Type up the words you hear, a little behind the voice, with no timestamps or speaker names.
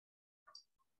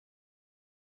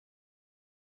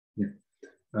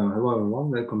Hello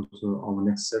everyone, welcome to our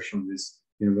next session with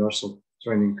Universal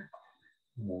Training,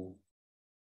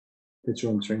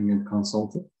 Petroleum Training and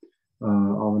Consulting.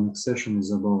 Our next session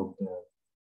is about the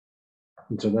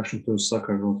introduction to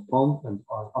sucker rod pump and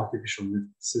artificial lift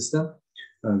system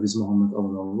with Mohamed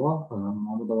Awadallah.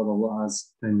 Mohamed Awadallah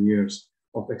has 10 years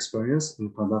of experience in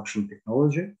production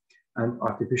technology and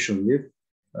artificial lift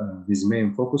with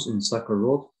main focus in sucker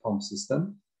rod pump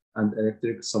system and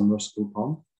electric submersible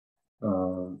pump.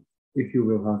 If you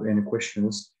will have any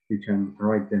questions, you can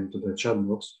write them to the chat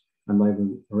box and I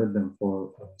will read them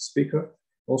for speaker.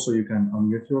 Also, you can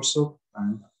unmute yourself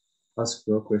and ask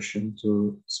your question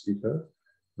to speaker.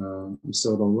 Mr.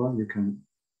 Awadallah, you can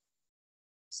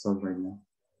start right now.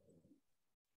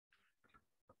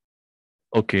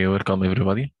 Okay, welcome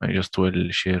everybody. I just will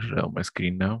share my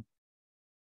screen now.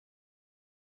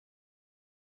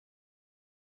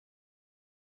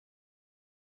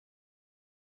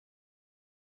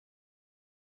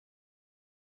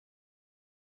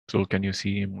 So can you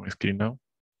see my screen now?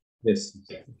 Yes.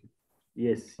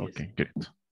 Yes. Okay, great.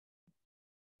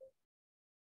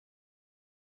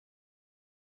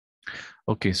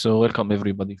 Okay, so welcome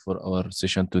everybody for our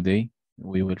session today.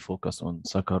 We will focus on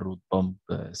sucker rod pump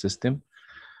system,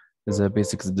 the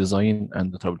basics design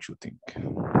and the troubleshooting.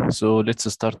 So let's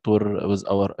start with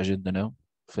our agenda now.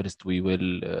 First, we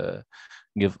will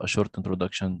give a short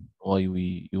introduction why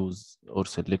we use or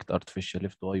select artificial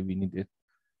lift, why we need it,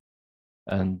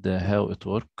 and how it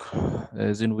works.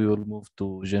 Then we will move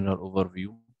to general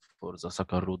overview for the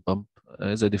sucker rod pump,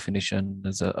 the definition,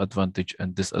 the advantage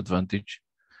and disadvantage.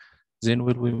 Then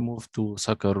we move to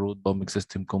sucker rod pumping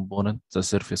system component, the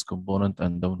surface component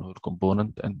and downhole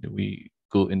component, and we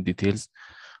go in details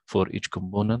for each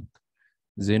component.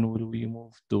 Then we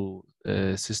move to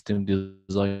system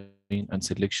design and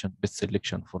selection, best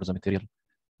selection for the material.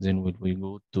 Then we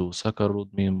go to sucker rod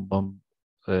main pump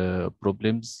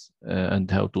problems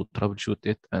and how to troubleshoot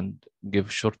it, and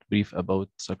give short brief about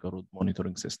sucker rod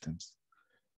monitoring systems.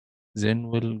 Then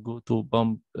we'll go to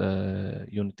pump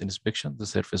unit inspection, the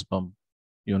surface pump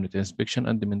unit inspection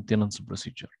and the maintenance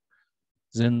procedure.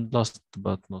 Then last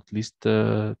but not least,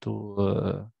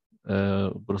 to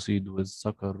proceed with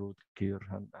sucker rod care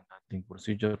and handling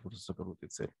procedure for the sucker rod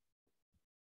itself.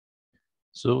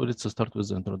 So let's start with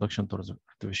the introduction to the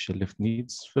artificial lift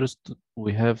needs. First,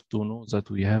 we have to know that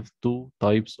we have two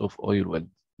types of oil well.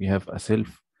 We have a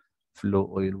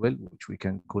self-flow oil well, which we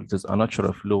can call this a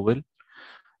natural flow well.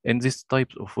 In this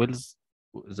type of wells,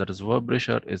 the reservoir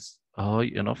pressure is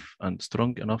high enough and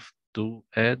strong enough to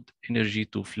add energy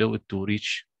to fluid to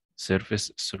reach surface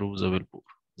through the well bore.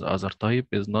 The other type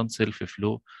is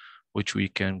non-self-flow, which we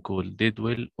can call dead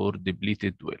well or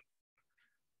depleted well.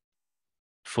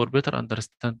 For better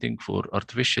understanding for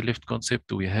artificial lift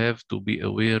concept, we have to be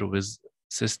aware with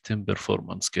system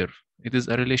performance curve. It is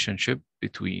a relationship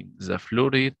between the flow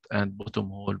rate and bottom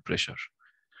hole pressure.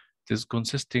 It is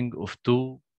consisting of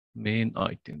two main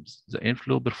items: the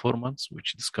inflow performance,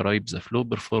 which describes the flow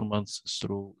performance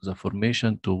through the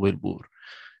formation to well bore.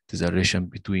 It is a relation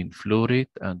between flow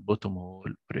rate and bottom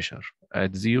hole pressure.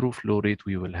 At zero flow rate,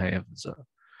 we will have the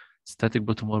static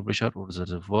bottom hole pressure or the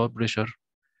reservoir pressure.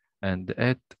 And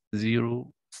at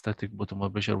zero static bottom hole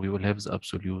pressure, we will have the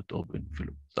absolute open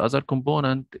flow. The other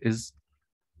component is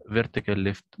vertical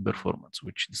lift performance,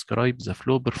 which describes the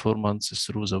flow performance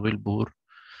through the well bore,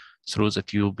 through the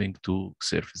tubing to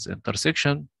surface. The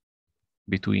intersection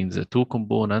between the two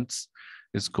components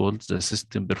is called the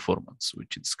system performance,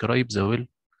 which describes the well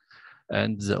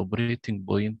and the operating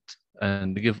point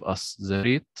and give us the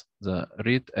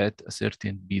rate at a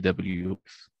certain BWF.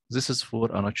 This is for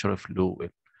a natural flow well.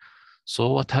 So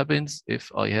what happens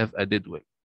if I have a dead well?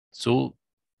 So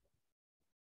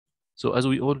as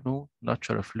we all know,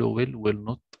 natural flow well will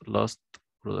not last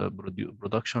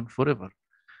production forever.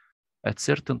 At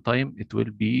certain time, it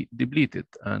will be depleted,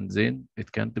 and then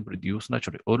it can't produce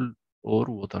naturally. Or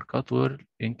water cut will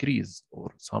increase,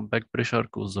 or some back pressure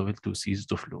cause the well to cease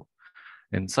to flow.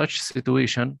 In such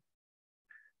situation,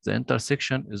 the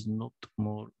intersection is not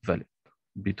more valid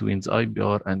between the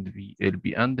IBR and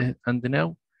VLB, and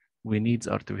now we need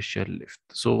artificial lift.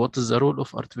 So what is the role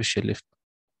of artificial lift?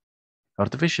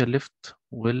 Artificial lift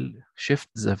will shift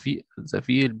the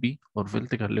VLB or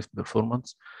vertical lift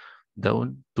performance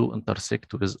down to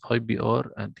intersect with IBR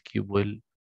and keep well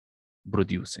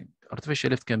producing.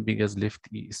 Artificial lift can be gas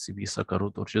lift, ESCP, sucker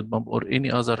rod, or jet pump, or any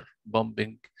other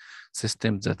pumping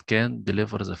system that can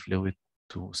deliver the fluid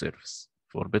to surface.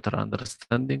 For better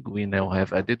understanding, we now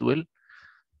have a dead well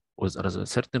with a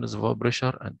certain reservoir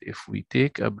pressure, and if we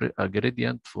take a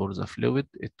gradient for the fluid,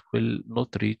 it will not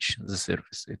reach the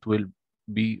surface. It will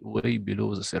be way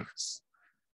below the surface.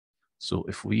 So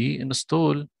if we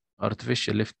install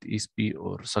artificial lift ESP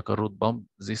or sucker rod pump,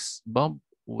 this pump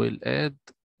will add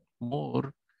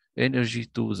more energy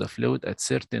to the fluid at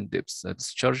certain depths. The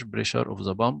discharge pressure of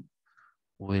the pump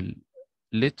will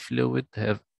let fluid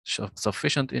have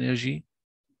sufficient energy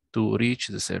to reach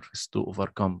the surface to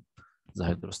overcome the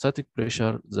hydrostatic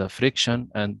pressure, the friction,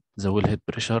 and the wellhead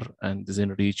pressure, and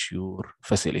then reach your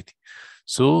facility.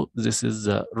 So this is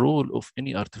the role of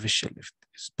any artificial lift,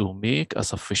 is to make a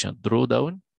sufficient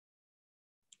drawdown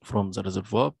from the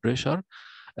reservoir pressure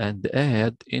and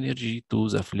add energy to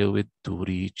the fluid to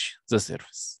reach the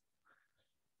surface.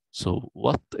 So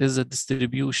what is the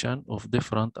distribution of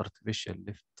different artificial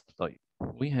lift type?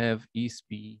 We have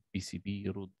ESP,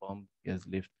 PCB, rod pump, gas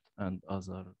lift, and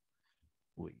other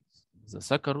ways. The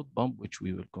sucker rod pump, which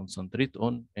we will concentrate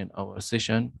on in our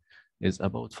session, is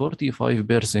about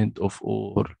 45% of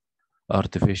all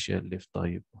artificial lift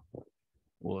type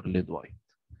worldwide.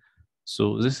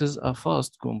 So this is a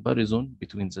fast comparison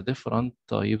between the different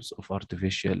types of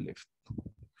artificial lift.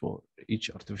 For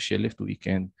each artificial lift, we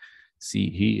can see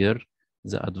here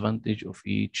the advantage of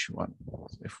each one.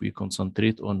 If we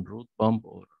concentrate on rod pump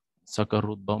or sucker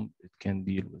rod pump, it can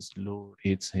deal with low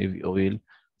rates, heavy oil,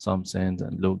 some sands,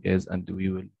 and low gas, and we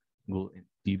will go in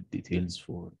deep details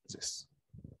for this.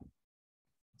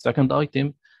 Second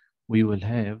item, we will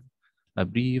have a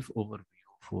brief overview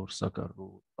for sucker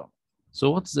rod pump. So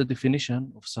what's the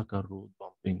definition of sucker rod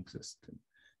pumping system?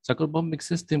 Sucker pumping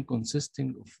system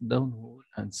consisting of downhole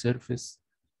and surface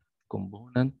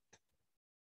component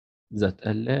that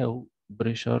allow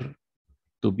pressure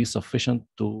to be sufficient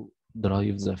to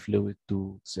drive the fluid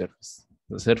to surface.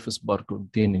 The surface bar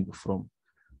containing from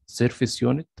surface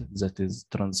unit that is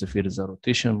transfer the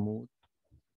rotation mode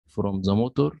from the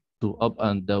motor to up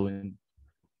and down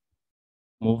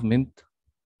movement,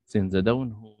 since the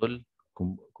downhole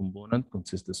component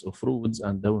consists of rods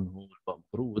and downhole pump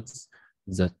rods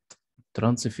that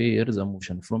transfer the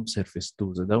motion from surface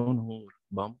to the downhole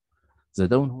pump. The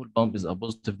downhole pump is a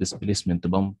positive displacement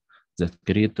pump that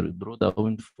creates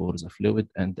drawdown for the fluid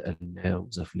and allow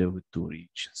the fluid to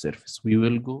reach surface. We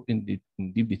will go in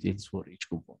deep details for each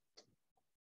component.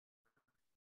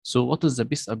 So what is the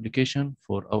best application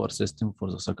for our system,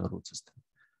 for the sucker rod system?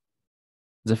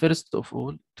 The first of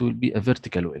all, it will be a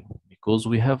vertical well, because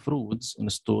we have rods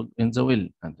installed in the well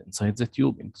and inside the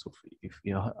tubing. So if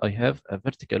I have a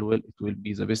vertical well, it will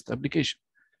be the best application,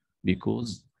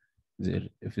 because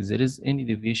if there is any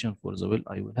deviation for the well,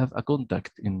 I will have a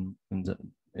contact in the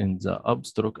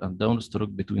upstroke and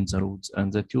downstroke between the rods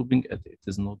and the tubing. It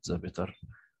is not the better,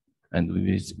 and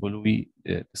we will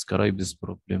describe this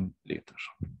problem later.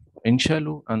 In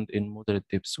shallow and in moderate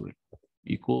depths well,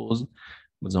 because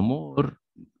the more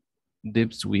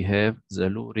depths we have, the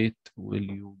low rate will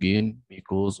you gain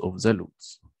because of the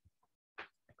loads.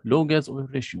 Low gas oil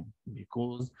ratio,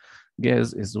 because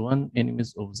gas is one enemy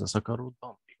of the sucker rod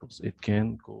pump, because it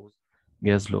can cause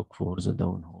gas lock for the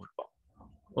downhole pump.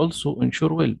 Also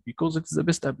onshore well, because it's the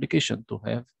best application to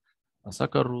have a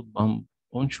sucker rod pump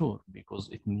onshore, because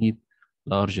it needs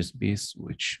large space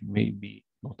which may be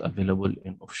not available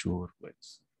in offshore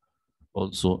wells.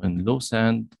 Also in low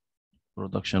sand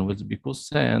production wells, because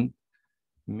sand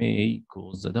may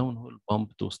cause the downhole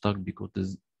pump to stuck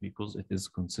because it is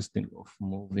consisting of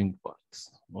moving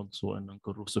parts. Also an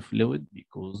non-corrosive fluid,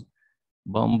 because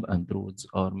pump and rods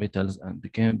are metals and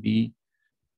can be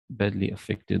badly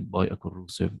affected by a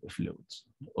corrosive fluids.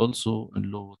 Also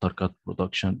in low water cut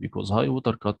production, because high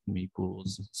water cut may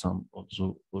cause some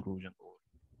also erosion or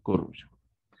corrosion.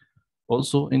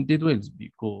 Also in dead wells,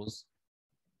 because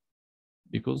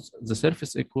the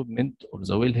surface equipment or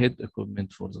the wellhead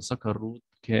equipment for the sucker rod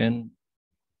can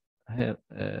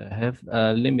have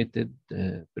a limited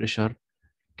pressure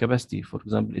capacity. For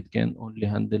example, it can only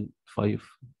handle 500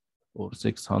 or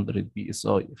 600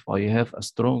 psi. If I have a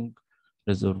strong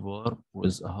reservoir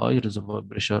with a high reservoir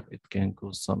pressure, it can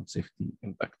cause some safety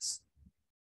impacts.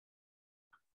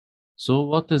 So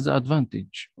what is the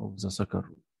advantage of the sucker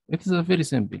rod? It is very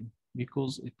simple,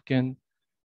 because it can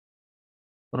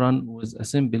run with a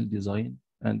simple design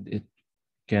and it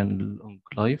can long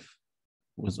life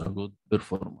with a good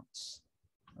performance.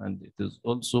 And it is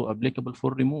also applicable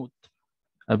for remote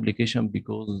application,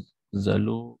 because the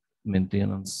low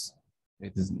maintenance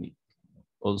it is needed.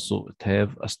 Also, it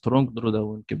have a strong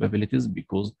drawdown capabilities,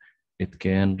 because it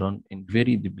can run in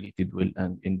very depleted well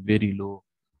and in very low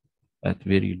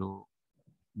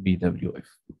BWF.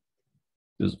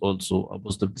 It is also a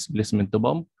positive displacement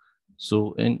pump,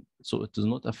 so it is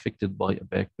not affected by a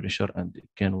back pressure, and it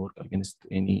can work against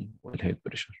any wellhead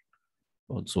pressure.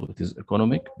 Also, it is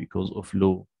economic because of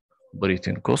low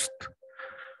operating cost,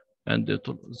 and it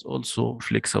is also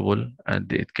flexible,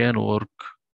 and it can work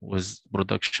with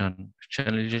production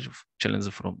challenges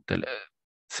from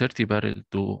 30 barrel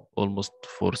to almost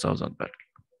 4,000 barrel.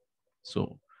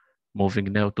 So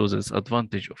moving now to this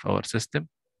advantage of our system,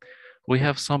 we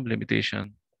have some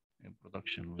limitation in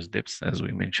production with depths, as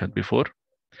we mentioned before,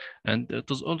 and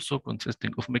it is also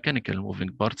consisting of mechanical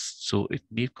moving parts, so it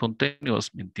needs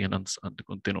continuous maintenance and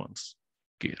continuous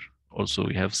care. Also,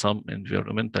 we have some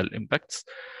environmental impacts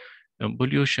in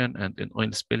pollution and in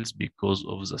oil spills because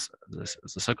of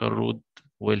the sucker rod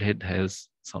wellhead has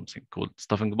something called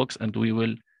stuffing box, and we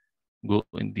will go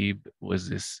in deep with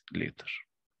this later.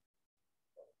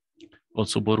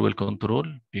 Also, bore well control,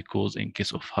 because in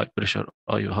case of high pressure,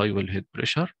 high wellhead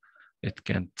pressure, it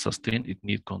can't sustain, it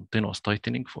needs continuous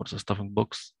tightening for the stuffing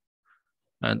box.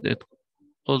 And it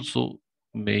also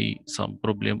may some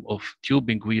problem of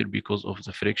tubing wear because of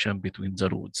the friction between the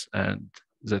rods and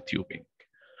the tubing.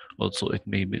 Also, it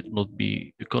may not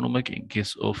be economic in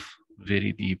case of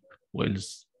very deep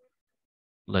wells,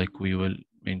 like we will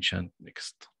mention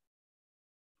next.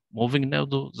 Moving now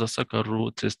to the sucker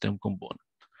rod system component.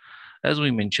 As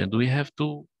we mentioned, we have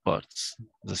two parts,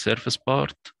 the surface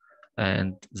part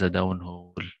and the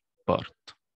downhole part.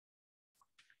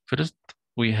 First,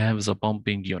 we have the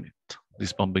pumping unit.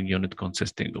 This pumping unit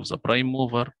consisting of the prime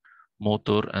mover,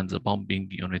 motor, and the pumping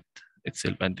unit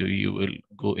itself, and we will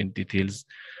go in deep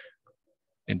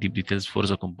details for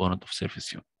the component of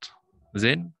surface unit.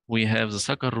 Then we have the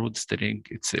sucker rod steering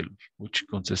itself, which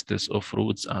consists of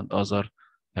rods and other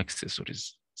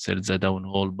accessories. There's the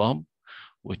downhole pump,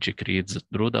 which creates the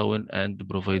drawdown and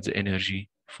provides energy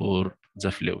for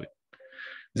the fluid.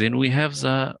 Then we have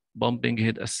the pumping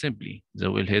head assembly, the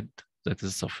wellhead that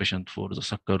is sufficient for the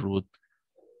sucker rod.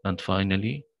 And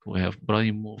finally, we have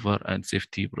prime mover and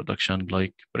safety production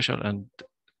like pressure and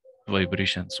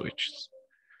vibration switches.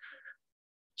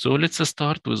 So let's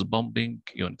start with pumping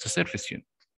unit, the surface unit.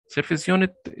 Surface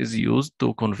unit is used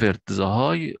to convert the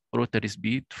high rotary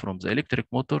speed from the electric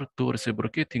motor to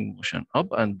reciprocating motion up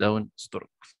and down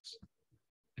strokes.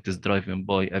 It is driven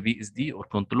by a VSD or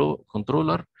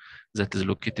controller that is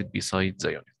located beside the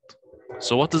unit.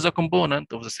 So what is the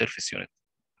component of the surface unit?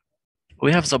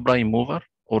 We have the prime mover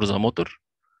or the motor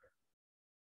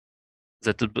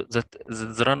that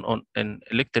is run on an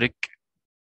electric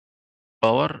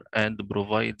power and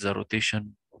provides the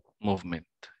rotation movement.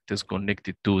 It is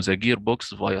connected to the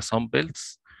gearbox via some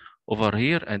belts over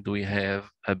here, and we have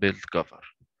a belt cover.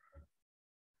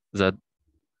 The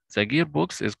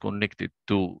gearbox is connected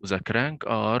to the crank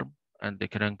arm, and the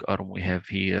crank arm we have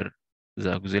here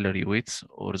the auxiliary weights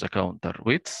or the counter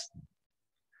weights.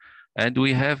 And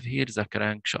we have here the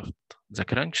crankshaft. The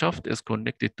crankshaft is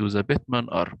connected to the Bitman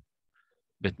arm.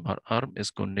 Bitman arm is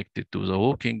connected to the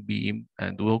walking beam,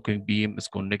 and walking beam is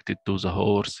connected to the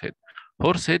horse head.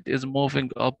 Horse head is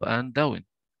moving up and down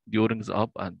during the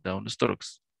up and down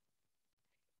strokes.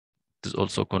 It is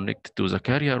also connected to the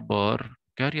carrier bar.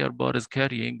 Carrier bar is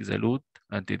carrying the load,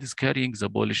 and it is carrying the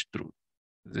polished rod.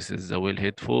 This is the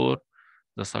wellhead for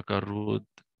the sucker rod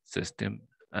system,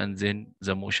 and then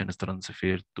the motion is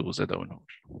transferred to the downhole.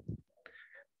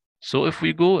 So if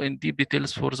we go in deep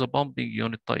details for the pumping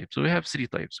unit types, we have three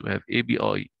types. We have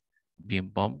API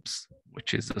beam pumps,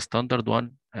 which is the standard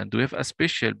one, and we have a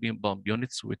special beam pump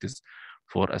units, which is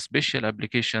for a special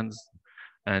applications,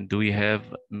 and we have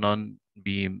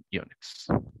non-beam units.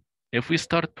 If we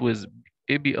start with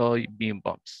API beam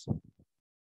pumps,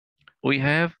 we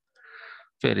have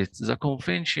first the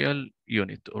conventional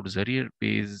unit or the rear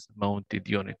base mounted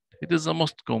unit. It is the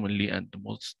most commonly and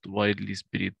most widely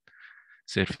spread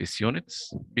surface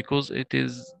units because it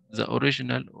is the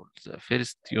original or the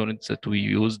first units that we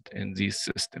used in these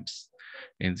systems.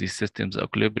 In these systems, the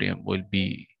equilibrium will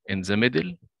be in the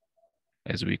middle,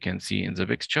 as we can see in the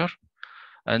picture,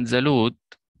 and the load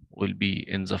will be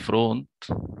in the front.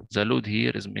 The load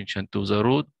here is mentioned to the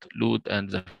rod load and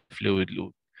the fluid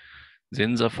load.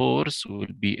 Then the force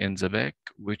will be in the back,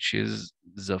 which is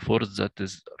the force that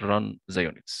is run the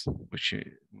units, which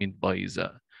meant by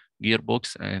the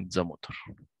gearbox and the motor.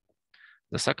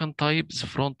 The second type is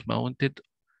front-mounted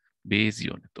base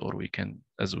unit, or we can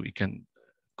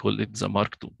call it the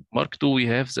Mark II. Mark II, we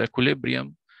have the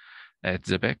equilibrium at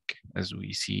the back, as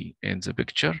we see in the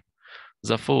picture.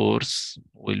 The force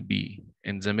will be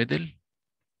in the middle.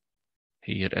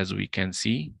 Here, as we can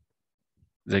see,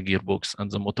 the gearbox and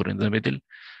the motor in the middle.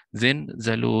 Then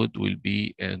the load will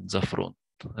be in the front.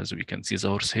 As we can see, the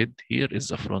horse head here is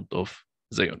the front of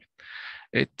the unit.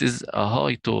 It is a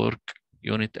high torque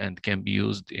unit and can be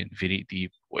used in very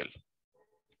deep well.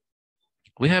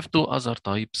 We have two other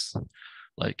types,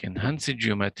 like enhanced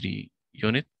geometry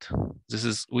unit. This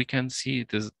is, we can see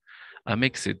it is a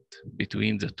mixed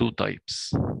between the two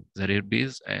types, the rear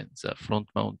base and the front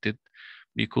mounted,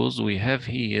 because we have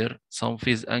here some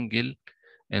phase angle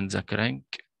in the crank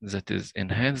that is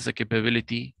enhance the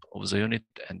capability of the unit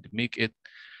and make it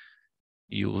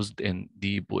used in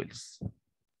deep wells.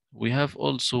 We have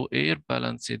also air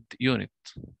balanced unit.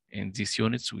 In these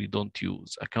units, we don't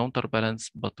use a counterbalance,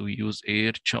 but we use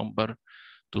air chamber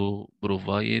to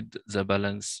provide the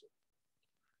balance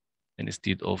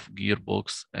instead of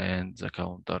gearbox and the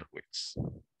counterweights.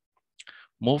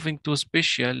 Moving to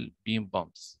special beam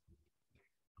pumps.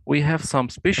 We have some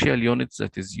special units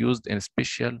that is used in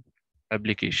special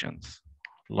applications,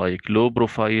 like low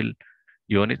profile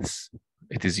units.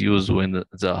 It is used when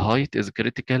the height is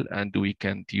critical and we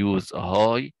can't use a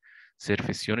high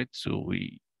surface unit, so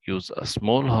we use a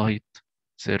small height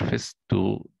surface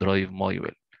to drive my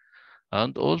well.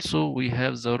 And also we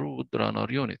have the road runner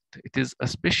unit. It is a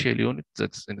special unit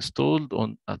that's installed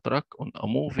on a truck on a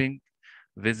moving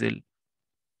vessel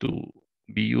to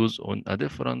be used on a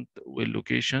different well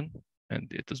location, and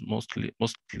it is mostly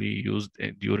used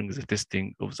during the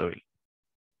testing of the well.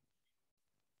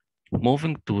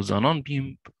 Moving to the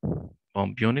non-beam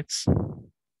pump units,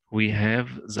 we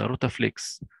have the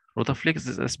Rotaflex. Rotaflex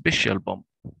is a special pump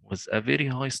with a very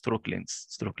high stroke length.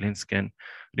 Stroke length can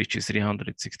reach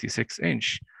 366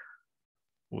 inch,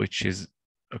 which is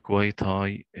quite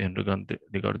high in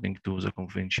regarding to the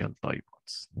conventional type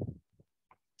ones.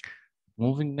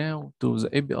 Moving now to the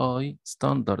API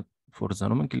standard for the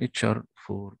nomenclature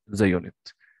for the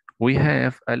unit. We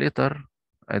have a letter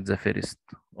at the first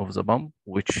of the pump,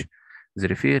 which is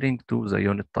referring to the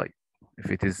unit type. If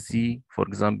it is C, for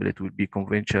example, it will be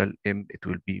conventional, M, it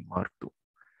will be Mark II.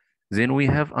 Then we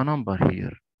have a number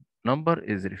here. Number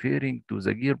is referring to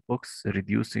the gearbox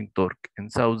reducing torque in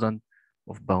thousand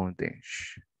of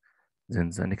pound-inch. Then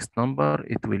the next number,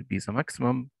 it will be the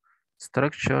maximum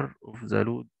structure of the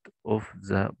load of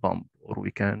the pump, or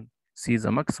we can see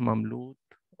the maximum load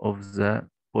of the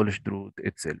polished rod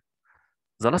itself.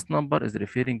 The last number is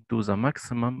referring to the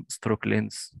maximum stroke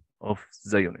length of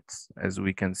the units. As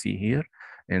we can see here,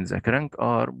 in the crank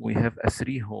arm, we have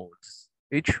 3 holes.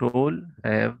 Each hole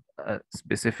have a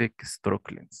specific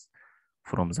stroke length,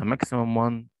 from the maximum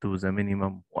one to the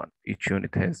minimum one. Each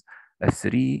unit has a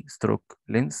 3 stroke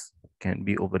length, can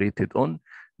be operated on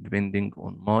depending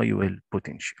on my well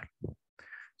potential.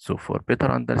 So for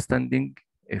better understanding,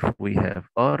 if we have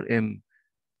RM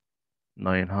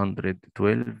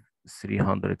 912,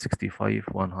 365,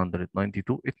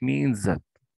 192, it means that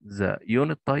the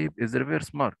unit type is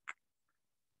reverse mark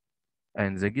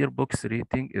and the gearbox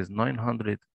rating is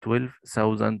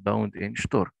 912,000 pound-inch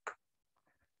torque.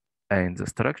 And the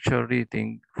structure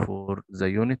rating for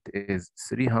the unit is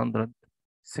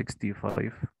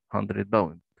 365,100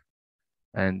 pound.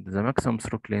 And the maximum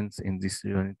stroke length in this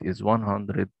unit is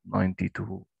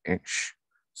 192 inch.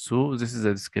 So this is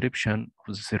a description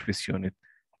of the surface unit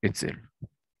itself.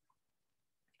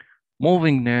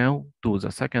 Moving now to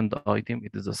the second item,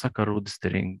 it is the sucker rod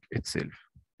string itself.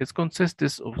 It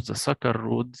consists of the sucker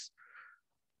rods,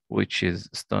 which is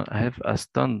have a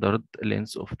standard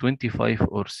length of 25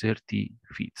 or 30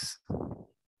 feet.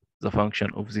 The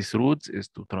function of these rods is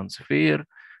to transfer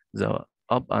the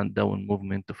up and down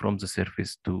movement from the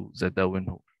surface to the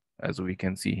downhole. As we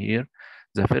can see here,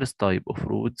 the first type of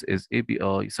rods is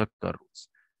API sucker rods.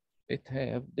 It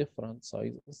have different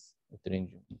sizes,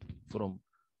 ranging from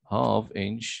 ½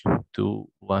 inch to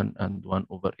 1 and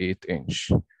 1/8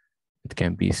 inch. It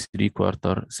can be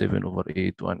 3/4,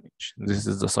 7/8, 1 inch. This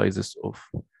is the sizes of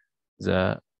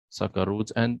the sucker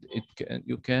rods, and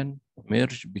you can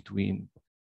merge between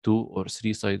 2 or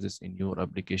 3 sizes in your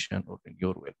application or in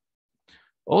your well.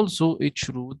 Also, each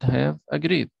rod have a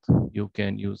grade. You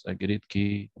can use a grade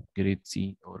K, grade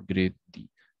C, or grade D.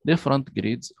 Different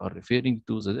grades are referring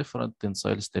to the different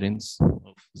tensile strengths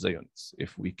of the units.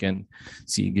 If we can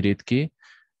see grade K,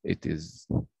 it is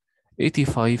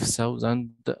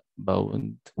 85,000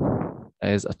 pound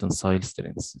as a tensile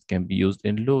strength. It can be used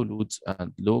in low loads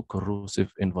and low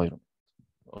corrosive environment.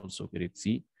 Also, grade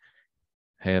C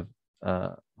have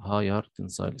a higher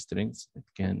tensile strength. It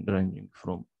can ranging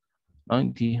from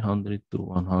 90, 100 to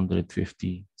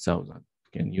 150,000.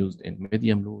 It can used in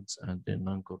medium loads and in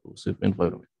non-corrosive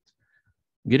environment.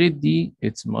 Grade D,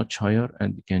 it's much higher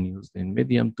and can used in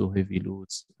medium to heavy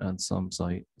loads and some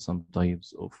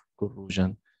types of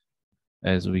corrosion,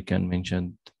 as we can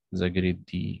mention the grade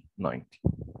D90.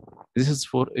 This is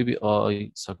for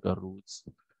API sucker rods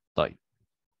type.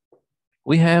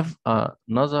 We have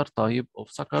another type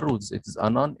of sucker rods. It is a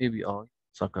non-API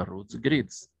sucker rods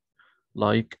grades,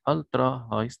 like ultra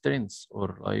high strength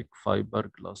or like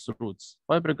fiberglass rods.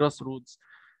 Fiberglass rods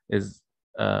is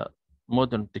a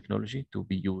modern technology to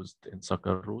be used in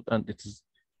sucker rod, and it is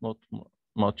not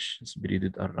much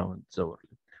spread around the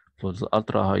world. For the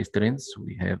ultra high strength,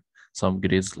 we have some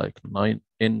grades like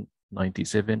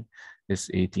N97,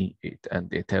 S88,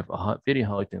 and it have a very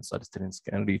high tensile strength,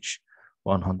 can reach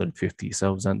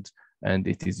 150,000, and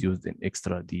it is used in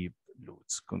extra deep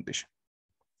loads condition.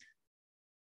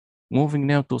 Moving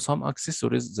now to some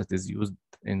accessories that is used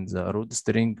in the rod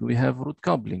steering, we have rod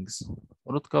couplings.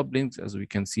 Rod couplings, as we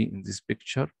can see in this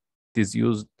picture, it is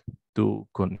used to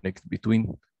connect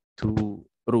between two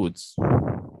rods.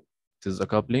 It is a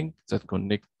coupling that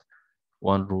connect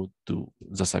one rod to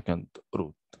the second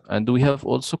rod. And we have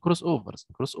also crossovers.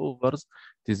 Crossovers,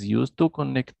 it is used to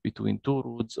connect between two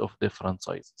rods of different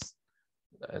sizes.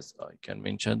 As I can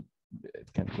mention,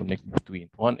 it can connect between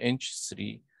 1 inch,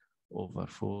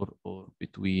 3/4, or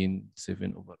between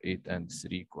 7/8 and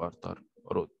 3/4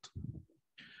 rod.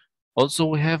 Also,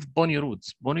 we have bony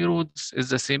rods. Bony rods is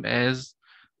the same as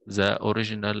the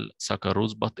original sucker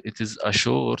rods, but it is a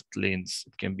short length.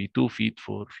 It can be 2 feet,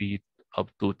 4 feet, up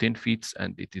to 10 feet,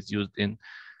 and it is used in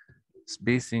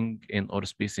spacing in or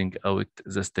spacing out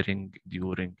the steering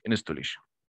during installation.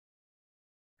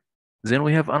 Then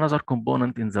we have another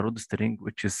component in the rod steering,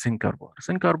 which is sinker bar.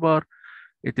 Sinker bar,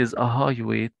 it is a high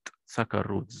weight sucker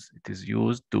rods. It is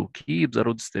used to keep the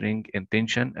rod steering in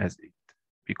tension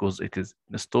because it is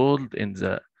installed in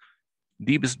the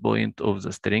deepest point of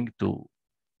the steering to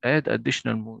add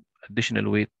additional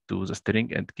weight to the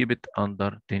steering and keep it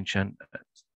under tension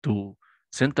to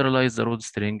centralize the rod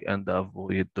steering and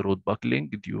avoid rod buckling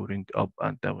during up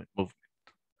and down movement.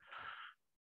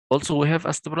 Also, we have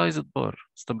a stabilizer bar.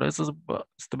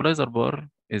 Stabilizer bar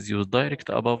is used direct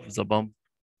above the pump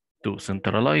to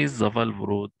centralize the valve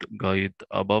rod guide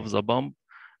above the pump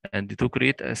and to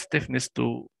create a stiffness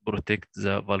to protect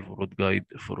the valve rod guide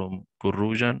from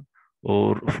corrosion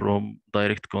or from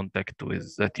direct contact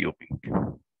with the tubing.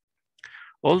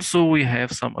 Also, we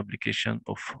have some application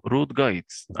of rod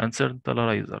guides and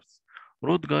centralizers.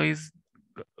 Rod guides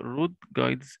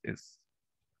is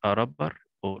a rubber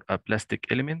or a plastic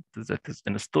element that is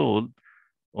installed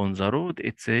on the rod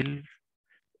itself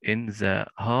in the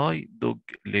high dog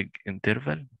leg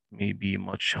interval, maybe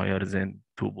much higher than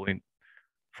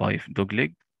 2.5 dog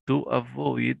leg, to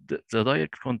avoid the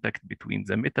direct contact between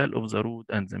the metal of the rod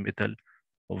and the metal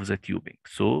of the tubing.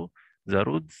 So the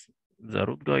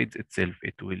rod guides itself,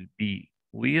 it will be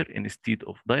where instead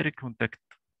of direct contact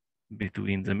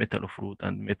between the metal of rod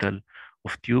and metal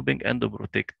of tubing and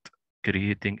protect,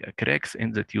 creating a cracks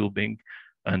in the tubing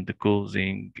and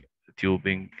causing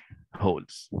tubing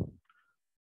holes.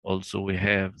 Also, we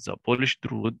have the polished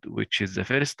rod, which is the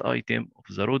first item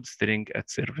of the rod steering at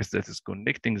surface that is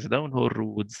connecting the downhole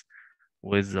rods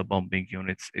with the pumping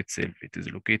units itself. It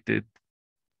is located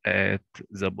at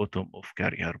the bottom of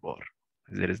carrier bar.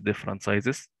 There is different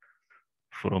sizes.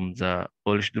 From the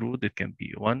polished rod, it can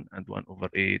be 1 and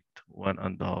 1/8,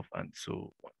 1.5, and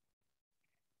so on.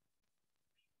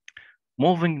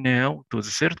 Moving now to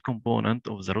the third component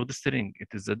of the rod steering, it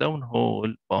is the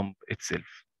downhole pump itself.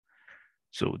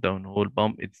 So downhole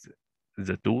pump is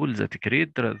the tool that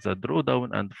creates the drawdown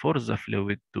and force the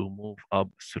fluid to move up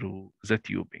through the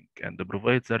tubing and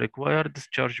provides the required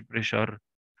discharge pressure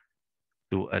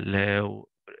to allow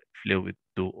fluid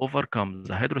to overcome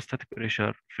the hydrostatic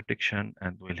pressure, friction,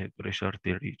 and wellhead pressure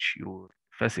to reach your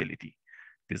facility.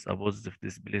 It is a positive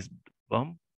displaced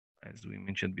pump, as we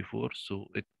mentioned before, so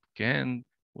it can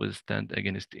withstand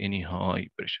against any high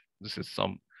pressure. This is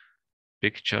some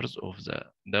pictures of the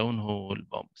downhole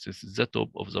pump. This is the top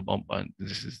of the pump and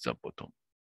this is the bottom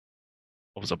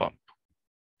of the pump.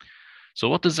 So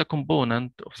what is the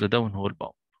component of the downhole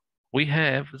pump? We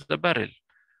have the barrel.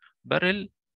 Barrel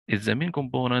is the main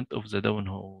component of the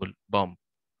downhole pump.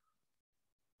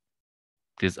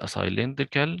 It is a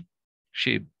cylindrical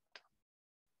shape.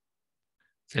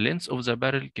 The length of the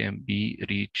barrel can be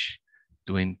reached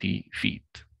 20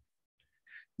 feet.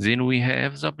 Then we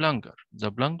have the plunger.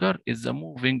 The plunger is the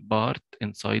moving part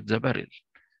inside the barrel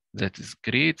that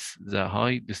creates the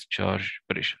high discharge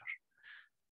pressure.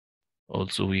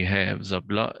 Also, we have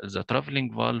the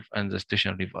traveling valve and the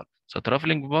stationary valve. The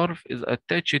traveling valve is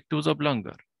attached to the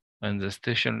plunger, and the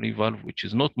stationary valve, which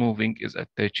is not moving, is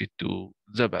attached to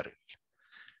the barrel.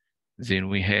 Then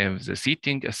we have the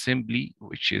seating assembly,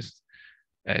 which is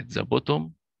at the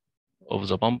bottom of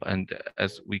the pump, and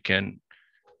as we can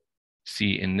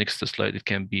see in next slide, it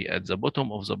can be at the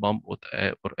bottom of the pump or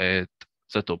at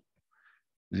the top.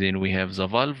 Then we have the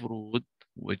valve rod,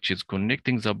 which is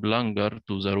connecting the plunger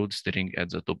to the rod steering at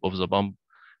the top of the pump,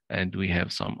 and we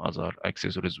have some other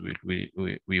accessories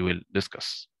we will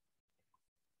discuss.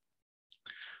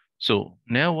 So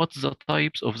now what's the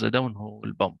types of the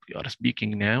downhole pump? We are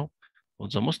speaking now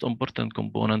of the most important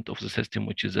component of the system,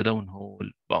 which is the downhole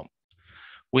pump.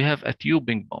 We have a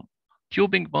tubing pump.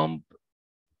 Tubing pump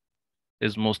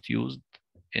is most used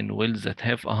in wells that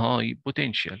have a high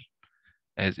potential,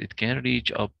 as it can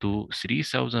reach up to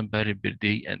 3,000 barrels per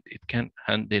day, and it can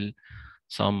handle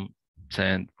some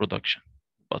sand production.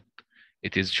 But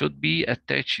it should be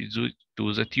attached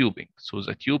to the tubing. So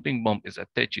the tubing pump is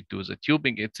attached to the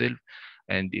tubing itself,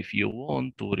 and if you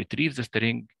want to retrieve the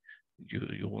string,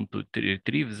 you want to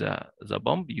retrieve the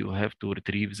pump, you have to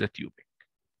retrieve the tubing.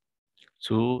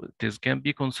 So this can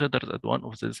be considered as one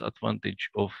of the disadvantages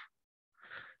of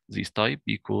this type,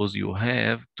 because you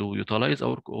have to utilize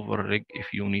our over rig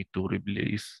if you need to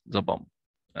replace the pump,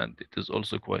 and it is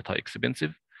also quite high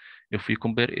expensive if we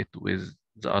compare it with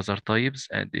the other types,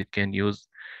 and it can use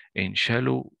in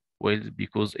shallow wells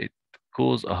because it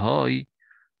cause a high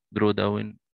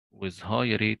drawdown with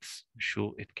high rates,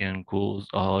 so it can cause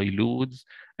a high loads,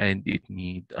 and it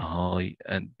need a high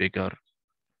and bigger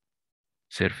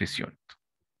surface unit.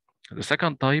 The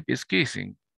second type is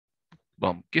casing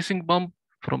pump. Casing pump,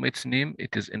 from its name,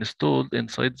 it is installed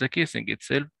inside the casing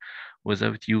itself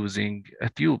without using a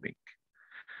tubing.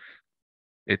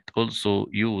 It also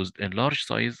used in large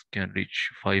size, can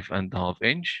reach 5.5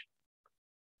 inch,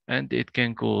 and it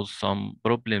can cause some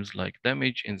problems like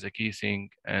damage in the casing,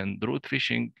 and road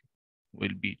fishing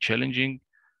will be challenging,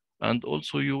 and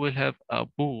also you will have a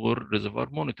poor reservoir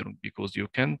monitoring because you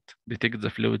can't detect the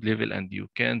fluid level and you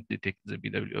can't detect the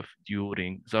BWF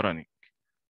during the running.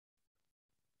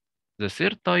 The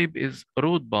third type is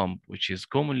rod pump, which is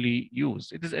commonly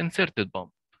used. It is inserted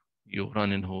pump. You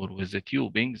run in hole with the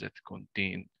tubing that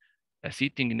contain a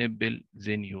seating nipple,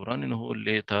 then you run in hole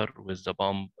later with the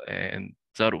pump and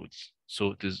the rods.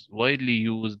 So it is widely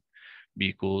used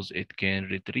because it can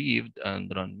retrieve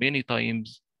and run many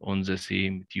times on the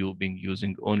same tubing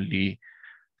using only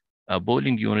a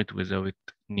bowling unit without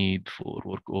need for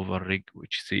workover rig,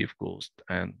 which save cost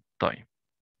and time.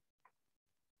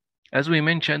 As we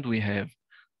mentioned, we have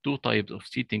two types of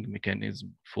seating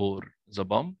mechanism for the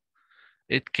pump.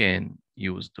 It can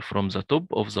used from the top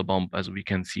of the pump, as we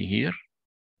can see here,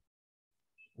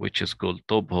 which is called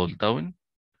top hole down,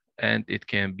 and it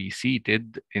can be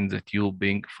seated in the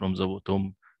tubing from the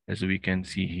bottom, as we can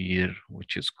see here,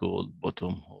 which is called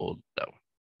bottom hole down.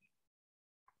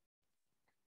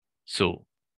 So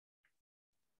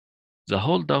the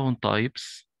hole down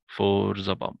types for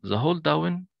the pump. The hole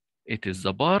down, it is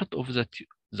the part of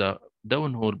the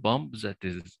downhole pump that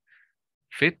is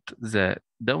fit the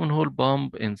downhole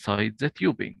pump inside the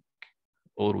tubing,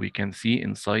 or we can see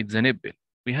inside the nipple.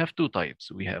 We have two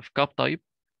types. We have cup type,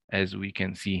 as we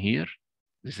can see here.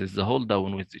 This is the hole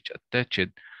down which is attached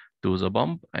to the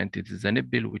pump, and it is the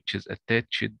nipple which is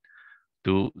attached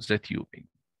to the tubing.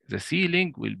 The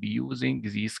sealing will be using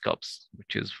these cups,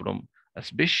 which is from a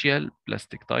special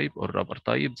plastic type or rubber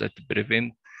type that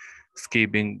prevent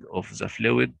escaping of the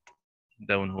fluid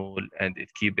downhole, and it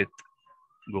keep it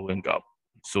going up.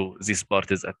 So this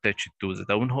part is attached to the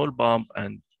downhole pump,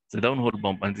 and the downhole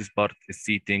pump and this part is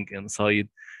sitting inside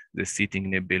the seating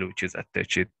nipple, which is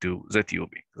attached to the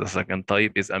tubing. The second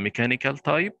type is a mechanical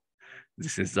type.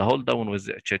 This is the hole down with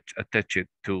the attached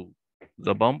to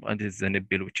the pump, and it's the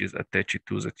nipple which is attached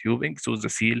to the tubing. So the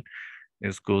seal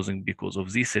is causing because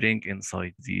of this ring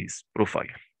inside this profile.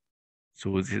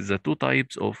 So this is the two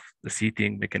types of the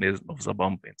seating mechanism of the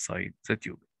pump inside the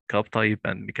tube: cup type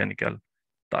and mechanical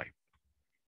type.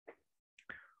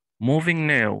 Moving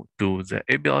now to the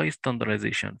API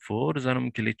standardization for the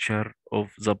nomenclature of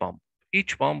the pump.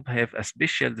 Each pump have a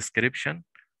special description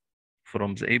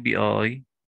from the API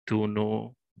to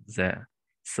know the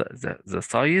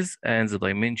size and the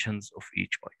dimensions of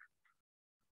each pipe.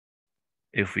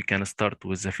 If we can start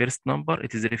with the first number,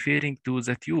 it is referring to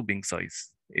the tubing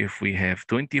size. If we have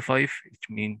 25, it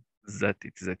means that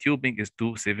the tubing is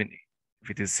 278. If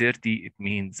it is 30, it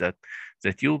means that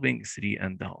the tubing is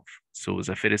 3.5. So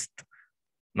the first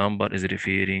number is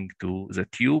referring to the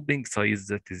tubing size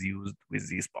that is used with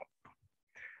this pump.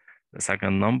 The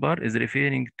second number is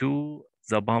referring to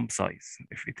the pump size.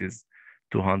 If it is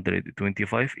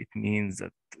 225, it means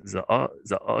that the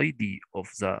ID of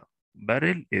the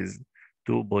barrel is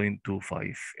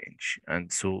 2.25 inch,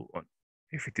 and so on.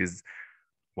 If it is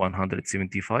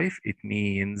 175, it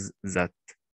means that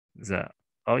the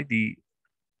ID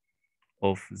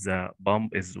of the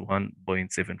pump is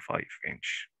 1.75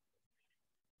 inch.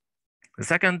 The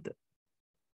second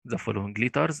the following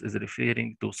letters is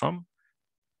referring to some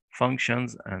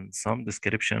functions and some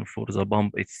description for the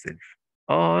pump itself.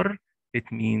 R,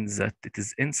 it means that it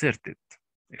is inserted.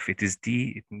 If it is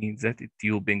T, it means that it's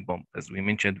tubing pump. As we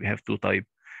mentioned, we have two types,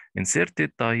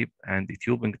 inserted type and the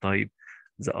tubing type.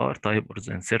 The R type or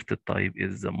the inserted type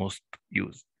is the most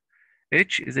used.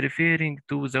 H is referring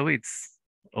to the weights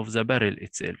of the barrel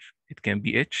itself. It can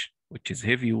be H, which is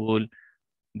heavy wall,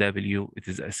 W, it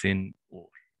is a thin wall,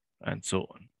 and so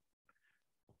on.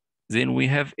 Then we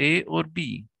have A or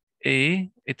B. A,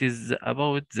 it is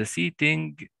about the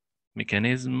seating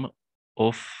mechanism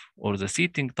of, or the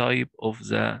seating type of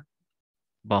the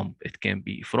pump. It can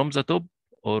be from the top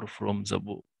or from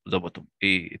the bottom.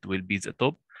 A, it will be the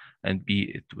top, and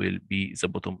B, it will be the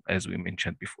bottom, as we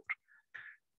mentioned before.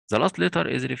 The last letter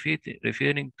is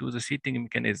referring to the seating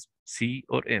mechanism, C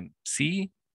or M. C,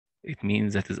 it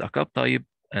means that is a cup type,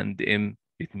 and M,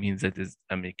 it means that is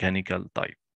a mechanical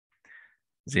type.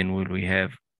 Then we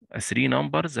have three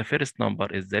numbers. The first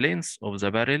number is the length of the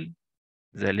barrel,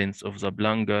 the length of the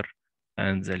plunger,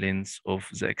 and the length of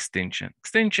the extension.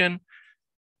 Extension,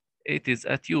 it is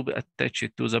a tube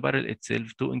attached to the barrel itself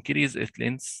to increase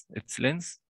its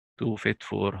length to fit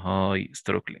for high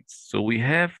stroke length. So we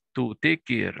have to take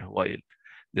care while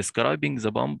describing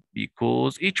the pump,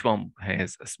 because each pump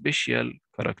has a special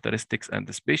characteristics and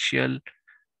a special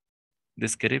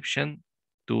description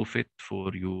to fit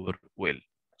for your well.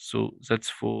 So that's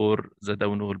for the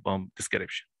downhole pump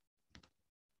description.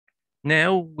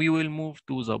 Now we will move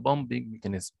to the pumping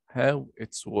mechanism, how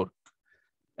it's work.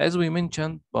 As we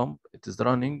mentioned, pump, it is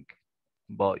running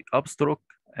by upstroke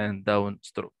and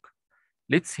downstroke.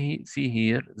 Let's see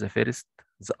here the first,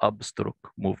 the upstroke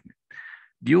movement.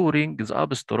 During the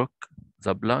upstroke,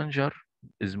 the plunger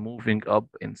is moving up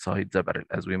inside the barrel.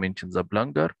 As we mentioned, the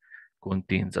plunger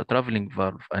contains a traveling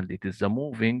valve, and it is the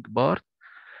moving part,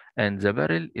 and the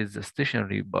barrel is the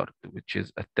stationary part, which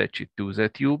is attached to the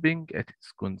tubing. It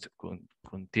is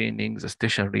containing the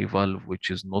stationary valve, which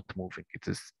is not moving. It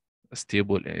is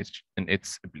stable in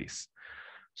its place.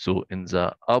 So in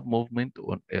the up movement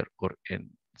or in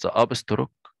the upstroke,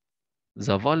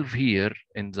 the valve here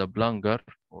in the plunger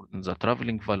or in the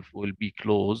traveling valve will be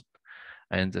closed,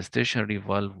 and the stationary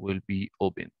valve will be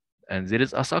open. And there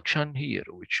is a suction here,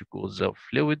 which causes the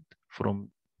fluid from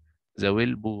the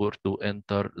well bore to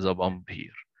enter the pump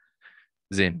here.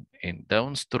 Then in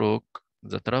downstroke,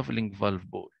 the traveling valve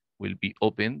bore will be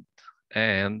opened,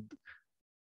 and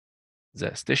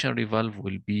the stationary valve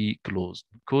will be closed,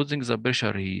 causing the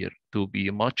pressure here to be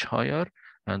much higher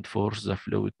and force the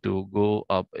fluid to go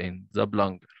up in the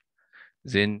plunger.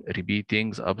 Then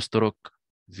repeating the upstroke,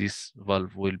 this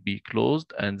valve will be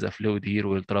closed and the fluid here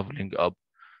will traveling up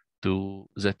to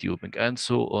the tubing, and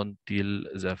so on till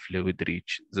the fluid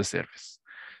reach the surface.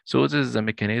 So this is the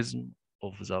mechanism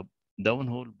of the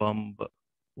downhole pump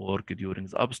work during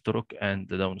the upstroke and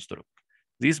the downstroke.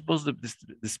 This positive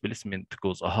displacement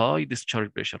cause a high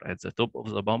discharge pressure at the top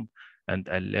of the pump and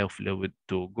allow fluid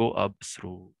to go up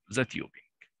through the tubing.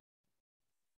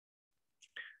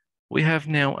 We have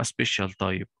now a special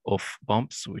type of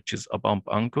pumps, which is a pump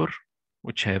anchor,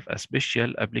 which have a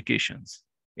special applications.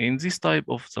 In this type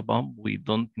of the pump, we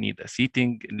don't need a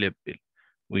seating level.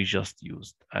 We just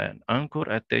used an anchor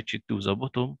attached to the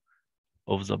bottom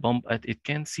of the pump, and it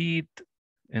can seat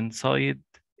inside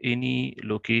any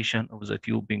location of the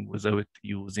tubing without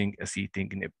using a seating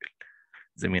nipple.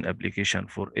 The main application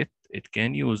for it, it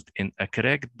can used in a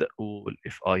cracked wall.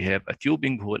 If I have a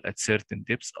tubing hole at certain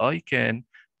depths, I can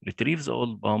retrieve the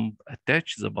old pump,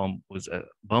 attach the pump with a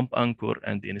pump anchor,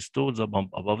 and install the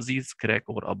pump above this crack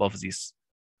or above this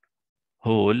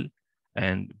hole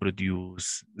and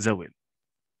produce the well.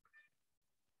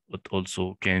 It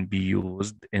also can be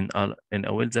used in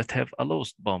a well that have a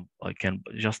lost pump. I can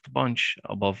just punch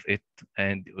above it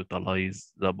and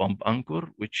utilize the pump anchor,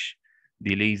 which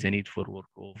delays the need for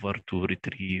workover to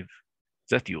retrieve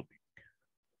the tubing.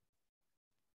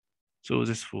 So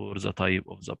this for the type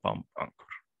of the pump anchor.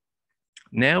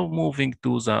 Now moving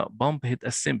to the pump head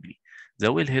assembly, the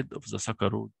wellhead of the sucker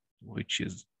rod, which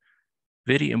is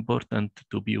very important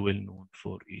to be well known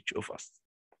for each of us.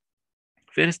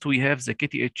 First, we have the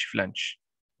KTH flange,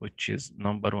 which is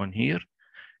number one here.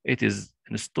 It is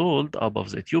installed above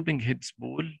the tubing head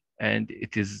spool, and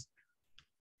it is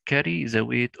carry the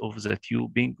weight of the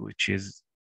tubing, which is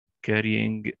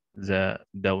carrying the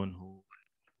downhole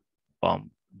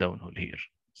pump, downhole here.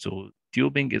 So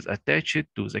tubing is attached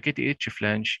to the KTH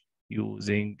flange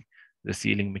using the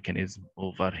sealing mechanism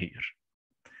over here.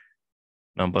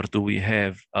 Number two, we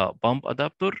have a pump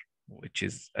adapter, which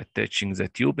is attaching the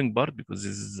tubing part, because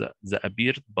this is the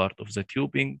appeared part of the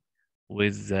tubing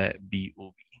with the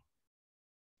BOP.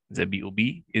 The BOP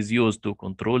is used to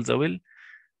control the well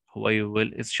while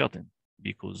well is shut-in,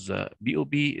 because the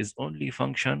BOP is only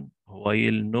function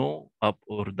while no up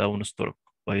or down stroke,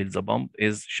 while the pump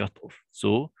is shut off.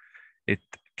 So it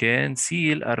can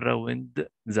seal around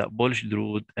the polished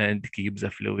rod and keep the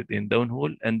fluid in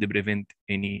downhole and prevent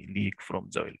any leak from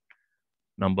the well.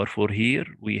 Number 4 here,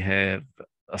 we have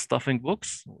a stuffing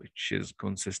box, which is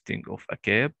consisting of a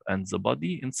cap and the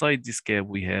body. Inside this cap,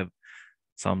 we have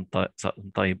some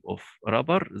type of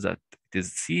rubber that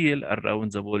is sealed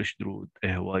around the polished rod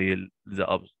while the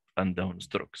up and down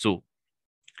stroke. So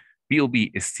BOP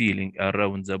is sealing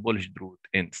around the polished rod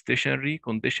in stationary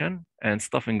condition, and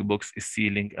stuffing box is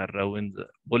sealing around the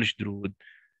polished rod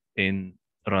in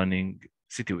running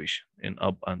situation, in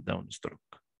up and down stroke.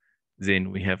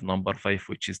 Then we have number 5,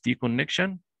 which is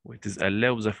T-connection, which is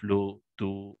allow the flow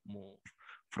to move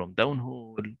from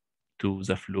downhole to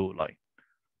the flow line.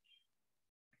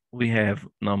 We have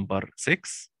number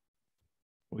 6,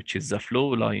 which is the flow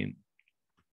line,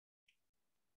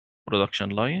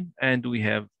 production line, and we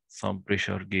have some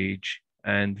pressure gauge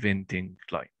and venting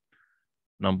line.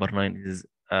 Number 9 is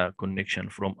a connection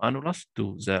from annulus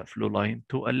to the flow line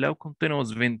to allow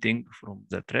continuous venting from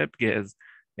the trapped gas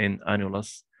in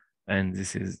annulus, and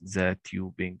this is the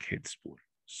tubing head spool.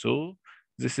 So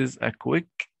this is a quick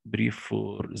brief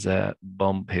for the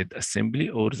pump head assembly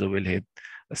or the wellhead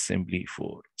assembly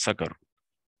for sucker rod.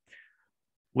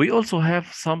 We also have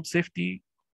some safety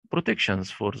protections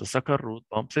for the sucker rod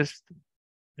pump system.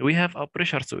 We have a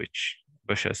pressure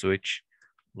switch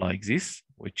like this,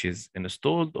 which is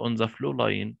installed on the flow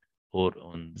line or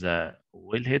on the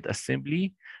wellhead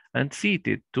assembly and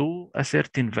seated to a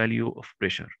certain value of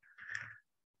pressure.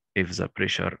 If the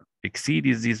pressure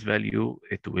exceeds this value,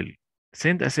 it will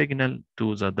send a signal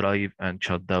to the drive and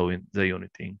shut down the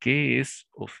unit in case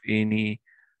of any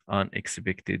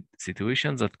unexpected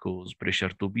situations that cause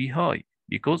pressure to be high.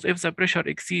 Because if the pressure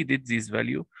exceeded this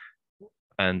value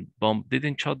and pump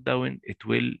didn't shut down, it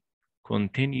will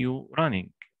continue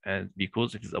running, and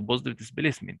because it is a positive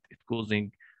displacement, it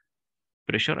causing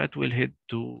pressure at wellhead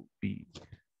to be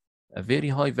a very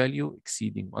high value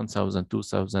exceeding 1,000,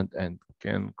 2,000, and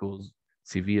can cause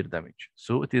severe damage.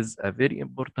 So it is a very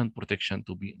important protection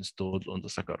to be installed on the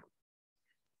sucker rod.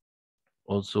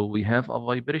 Also, we have a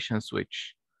vibration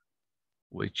switch,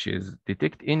 which is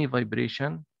detect any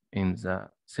vibration in the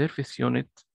surface unit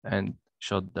and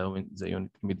shut down the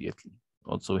unit immediately.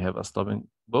 Also, we have a stopping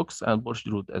box and polished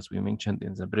rod, as we mentioned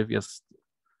in the previous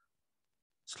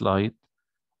slide,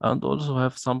 and also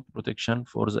have some protection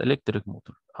for the electric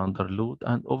motor under load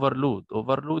and overload.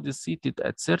 Overload is seated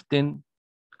at certain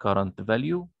current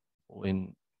value.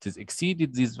 When it is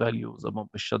exceeded this value, the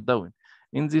pump is shut down.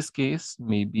 In this case,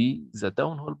 maybe the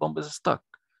downhole pump is stuck,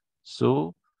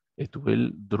 so it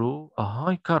will draw a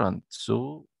high current.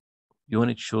 So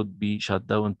unit should be shut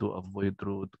down to avoid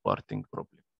rod parting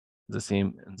problem. The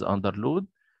same in the underload.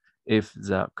 If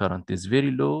the current is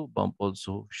very low, pump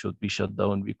also should be shut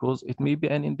down because it may be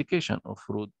an indication of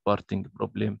rod parting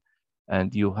problem,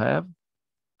 and you have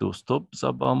to stop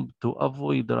the pump to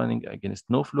avoid running against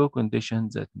no flow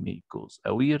conditions that may cause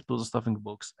a wear to the stuffing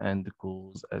box and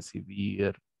cause a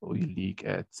severe oil leak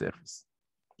at surface.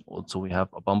 Also, we have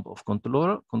a pump of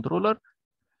controller,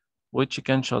 which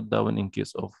can shut down in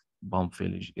case of pump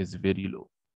failure is very low.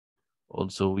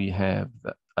 Also, we have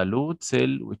a load cell,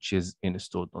 which is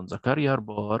installed on the carrier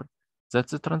bar that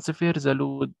transfers the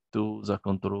load to the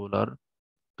controller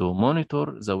to monitor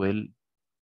the well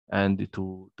and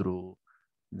to draw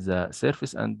the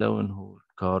surface and downhole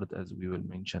card, as we will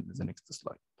mention in the next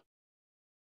slide.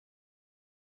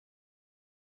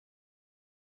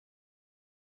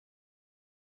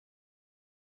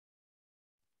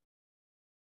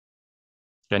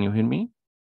 Can you hear me?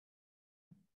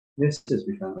 Yes, yes,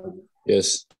 we can.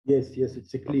 Yes. Yes,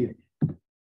 it's clear.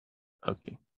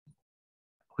 Okay.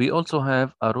 We also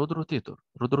have a rod rotator.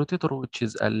 Rod rotator, which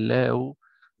is allow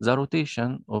the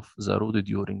rotation of the rod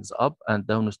during the up and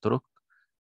down stroke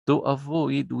to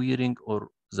avoid wearing or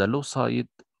the low side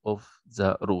of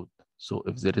the rod. So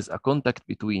if there is a contact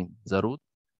between the rod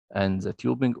and the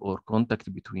tubing, or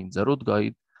contact between the rod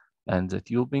guide and the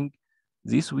tubing,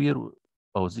 this wear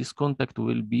or this contact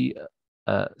will be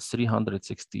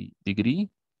 360 degree.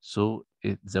 So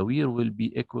the wear will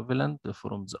be equivalent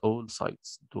from all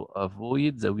sides to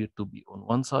avoid the wear to be on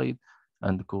one side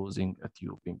and causing a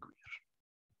tubing wear.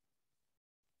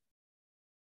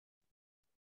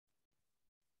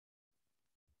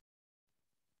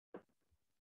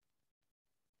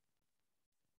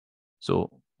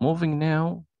 So moving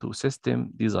now to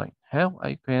system design. how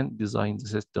I can design the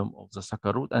system of the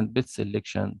sucker rod and bit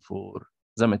selection for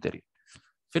the material.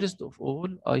 First of all,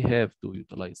 I have to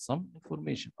utilize some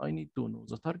information. I need to know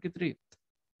the target rate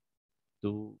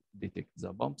to detect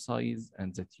the pump size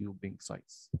and the tubing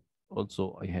size.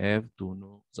 Also, I have to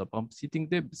know the pump seating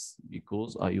depths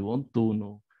because I want to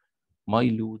know my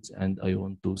loads and I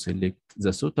want to select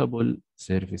the suitable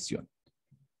service unit.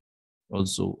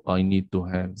 Also, I need to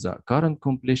have the current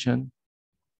completion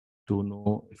to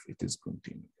know if it is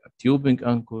containing a tubing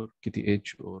anchor,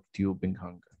 KTH, or tubing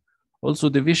hanger. Also,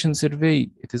 deviation survey,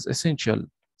 it is essential.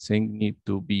 Things need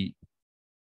to be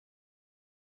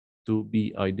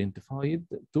identified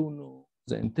to know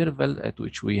the interval at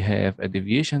which we have a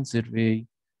deviation survey,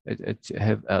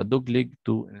 have a dog leg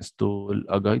to install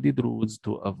a guided routes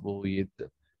to avoid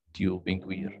tubing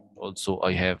wear. Also,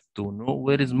 I have to know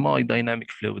where is my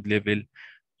dynamic fluid level,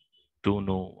 to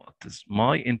know what is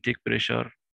my intake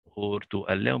pressure, or to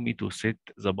allow me to set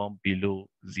the pump below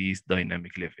this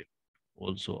dynamic level.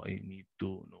 Also, I need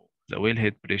to know the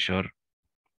wellhead pressure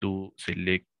to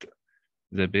select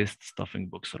the best stuffing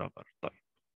box rubber type.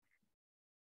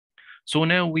 So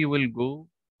now we will go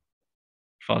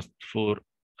fast for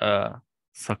a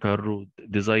sucker rod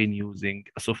design using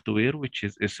a software which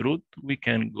is SROD. We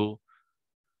can go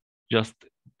just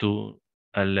to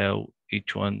allow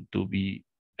each one to be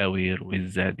aware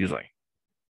with the design.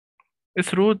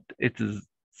 SROD, it is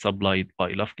supplied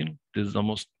by Lufkin. It is the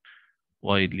most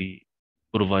widely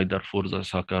provider for the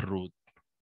sucker rod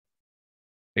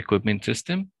equipment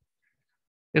system.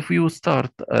 If you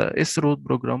start a SROD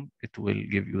program, it will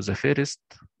give you the first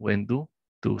window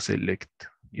to select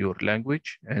your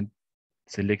language and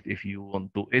select if you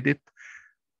want to edit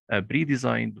a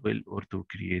pre-designed well or to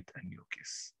create a new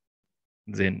case.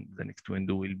 Then the next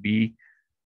window will be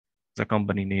the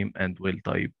company name and well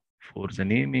type for the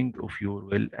naming of your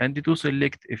well and to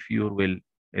select if your well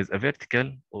is a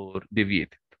vertical or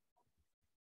deviated.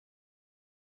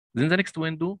 Then the next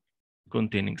window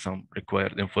containing some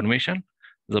required information.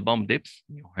 The pump depth,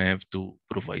 you have to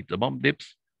provide the pump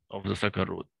depth of the sucker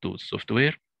rod to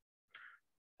software.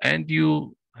 And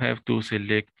you have to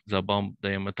select the pump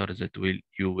diameter that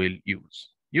you will use.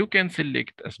 You can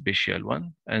select a special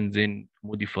one and then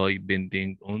modify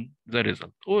depending on the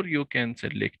result. Or you can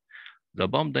select the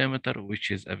pump diameter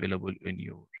which is available in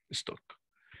your stock.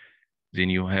 Then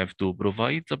you have to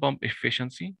provide the pump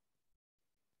efficiency.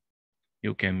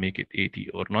 You can make it 80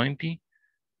 or 90.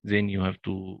 Then you have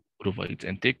to provide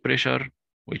intake pressure,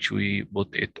 which we put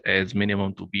it as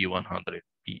minimum to be 100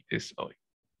 PSI,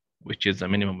 which is the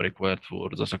minimum required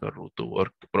for the sucker rod to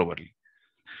work properly.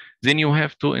 Then you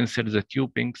have to insert the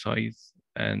tubing size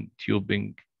and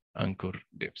tubing anchor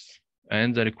depth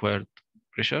and the required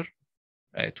pressure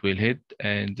at wellhead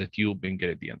and the tubing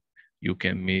gradient. You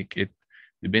can make it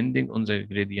depending on the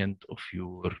gradient of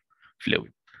your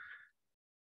fluid.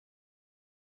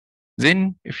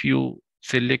 Then if you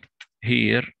select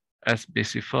here a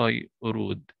specify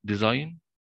rod design,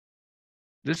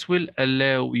 this will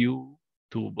allow you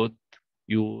to put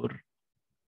your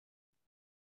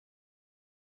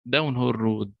downhole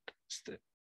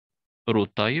rod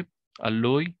type,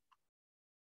 alloy,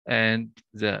 and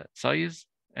the size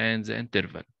and the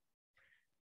interval.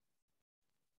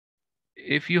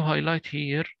 If you highlight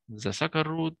here the sucker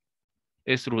rod,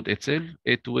 S-rod itself,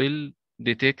 it will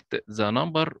detect the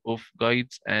number of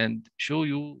guides and show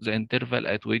you the interval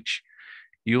at which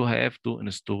you have to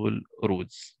install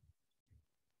rods.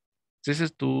 This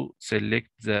is to select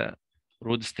the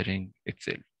rod string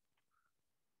itself.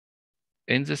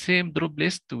 In the same drop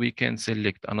list, we can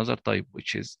select another type,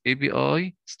 which is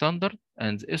API standard,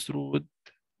 and S-rod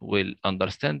will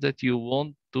understand that you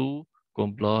want to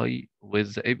comply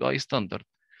with the API standard.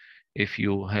 If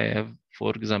you have,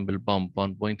 for example, pump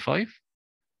 1.5,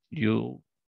 you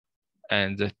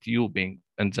and the tubing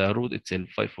and the rod itself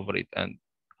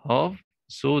 5/8.5,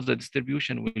 so the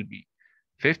distribution will be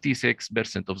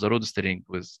 56% of the rod string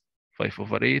with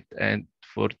 5/8 and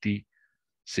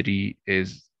 43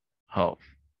 is half,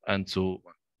 and so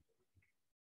on.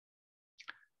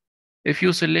 If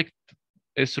you select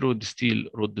S-rod steel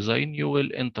rod design, you will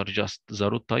enter just the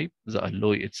rod type, the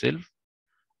alloy itself,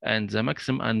 and the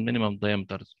maximum and minimum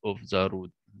diameters of the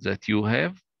rod that you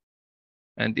have.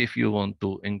 And if you want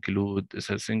to include a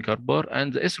sinker bar,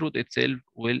 and the S-rod itself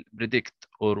will predict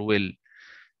or will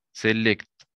select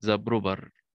the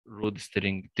proper rod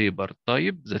string taper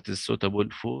type that is suitable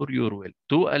for your well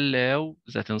to allow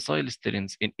the tensile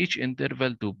strength in each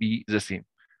interval to be the same.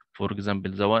 For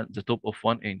example, the top of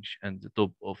 1 inch and the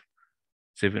top of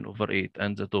 7/8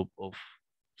 and the top of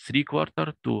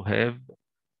 3/4 to have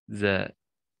the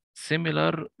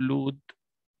similar load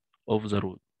of the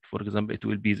rod. For example, it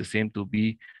will be the same to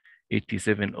be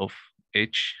 87 of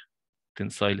H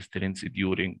tensile strength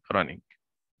during running.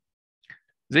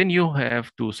 Then you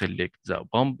have to select the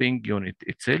pumping unit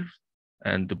itself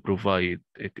and provide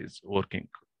it is working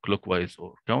clockwise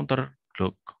or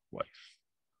counterclockwise.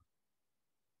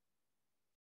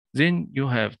 Then you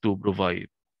have to provide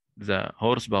the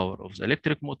horsepower of the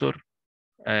electric motor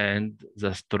and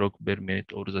the stroke per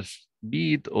minute or the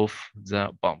speed of the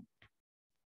pump.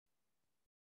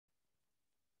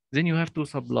 Then you have to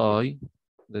supply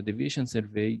the deviation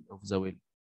survey of the well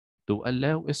to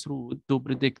allow SROD to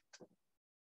predict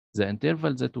the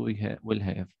interval that we will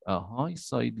have a high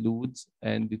side loads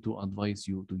and to advise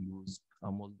you to use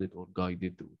a molded or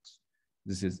guided routes.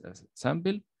 This is a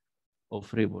sample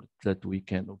of report that we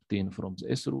can obtain from the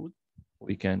SROD.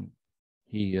 We can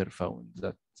here found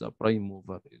that the prime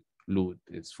mover load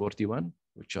is 41,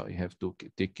 which I have to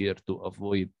take care to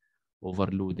avoid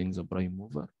overloading the prime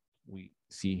mover. We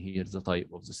see here the type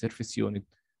of the surface unit,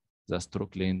 the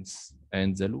stroke length,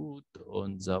 and the load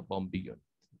on the pump unit.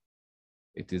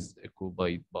 It is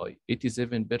occupied by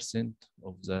 87%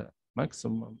 of the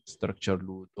maximum structure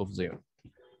load of the unit.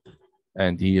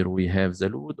 And here we have the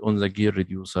load on the gear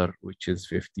reducer, which is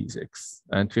 56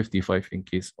 and 55 in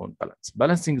case on balance.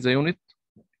 Balancing the unit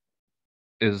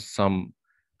is some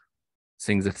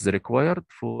things that is required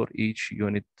for each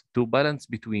unit to balance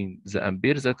between the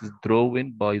amperes that is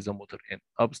drawn by the motor in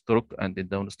upstroke and in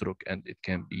downstroke, and it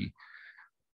can be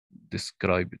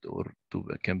described or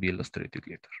can be illustrated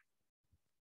later.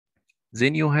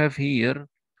 Then you have here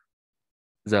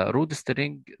the rod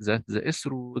string that the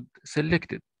SROD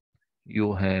selected.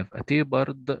 You have a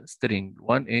tapered string,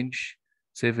 1 inch,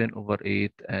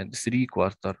 7/8 and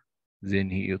 3/4. Then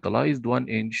he utilized 1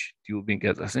 inch tubing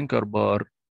as a sinker bar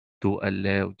to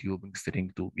allow tubing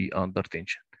string to be under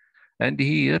tension. And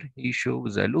here he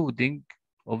shows the loading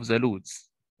of the loads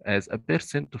as a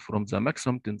percent from the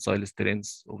maximum tensile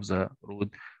strength of the rod,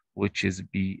 which is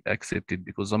be accepted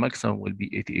because the maximum will be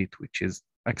 88, which is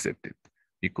accepted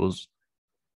because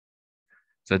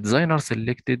the designer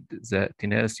selected the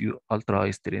tenacious ultra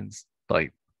high strength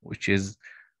type, which is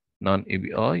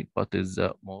non-ABI, but is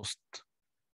the most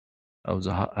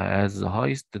has the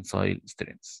highest tensile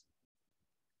strength.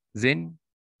 Then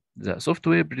the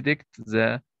software predicts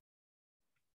the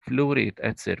flow rate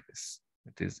at surface.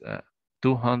 It is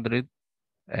 200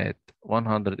 at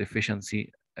 100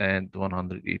 efficiency and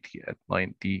 180 at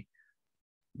 90%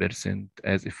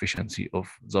 as efficiency of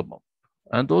the pump.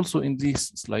 And also in this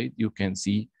slide, you can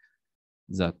see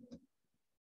that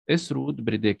SROD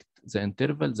predict the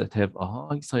intervals that have a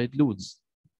high side loads.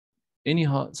 Any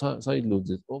side loads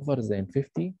is over than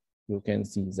 50, you can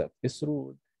see that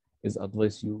SROD is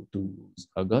advise you to use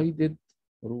a guided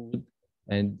route,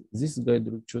 and this guide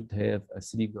route should have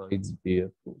 3 guides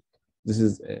per route. This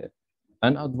is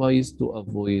an advice to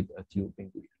avoid a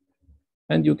tubing wheel.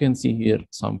 And you can see here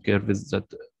some curves that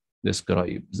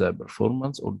describe the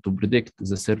performance or to predict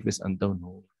the surface and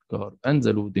downhole curve and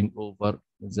the loading over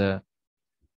the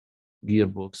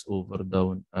gearbox over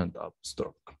down and up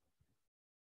stroke.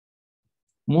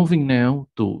 Moving now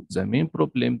to the main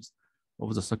problems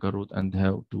of the sucker rod and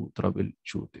how to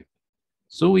troubleshoot it.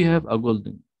 So we have a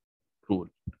golden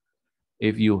rule.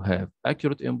 If you have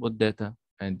accurate input data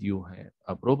and you have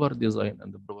a proper design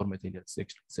and the proper material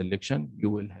selection, you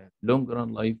will have long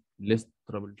run life, less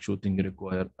troubleshooting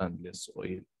required, and less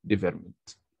oil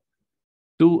deferment.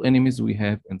 2 enemies we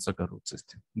have in sucker rod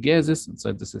system: gases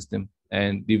inside the system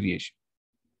and deviation.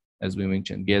 As we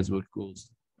mentioned, gas will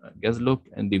cause gas lock,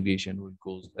 and deviation will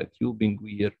cause a tubing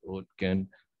wear or can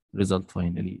result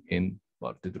finally in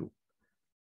parted rope.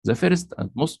 The first and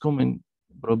most common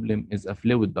problem is a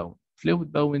fluid bound.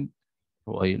 Fluid bound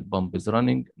while pump is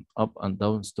running up and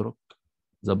down stroke,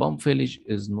 the pump village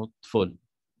is not full,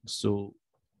 so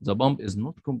the pump is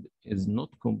not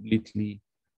completely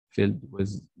filled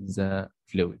with the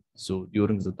fluid. So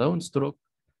during the downstroke,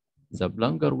 the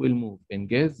plunger will move in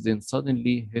gas, then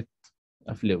suddenly hit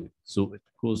a fluid, so it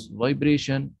causes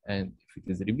vibration, and if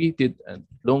it is repeated and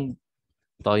long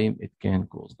time, it can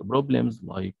cause the problems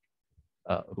like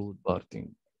rod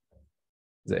parting.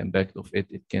 The impact of it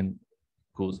can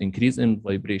cause increase in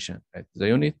vibration at the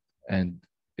unit, and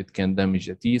it can damage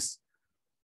the teeth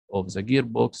of the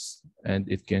gearbox, and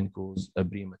it can cause a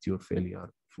premature failure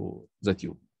for the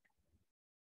tube.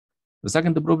 The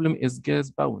second problem is gas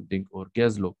bounding or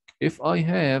gas lock. If I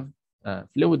have a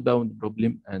fluid bound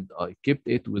problem and I kept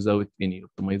it without any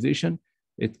optimization,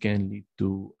 it can lead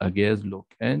to a gas lock,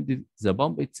 and the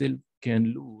pump itself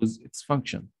can lose its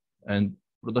function and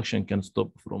production can stop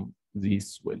from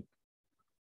this well.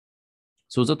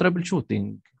 So the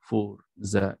troubleshooting for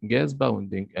the gas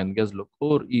bounding and gas lock,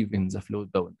 or even the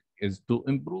fluid bounding, is to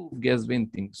improve gas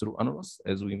venting through annulus.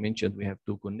 As we mentioned, we have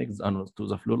to connect the annulus to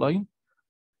the flow line.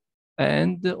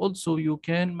 And also you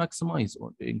can maximize or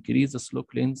increase the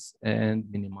slope length and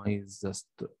minimize the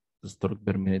stroke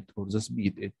per minute or the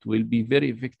speed. It will be very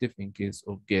effective in case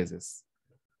of gases.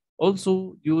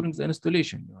 Also, during the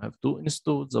installation, you have to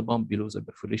install the pump below the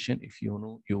perforation if you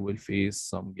know you will face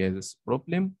some gases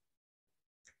problem.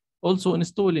 Also,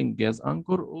 installing gas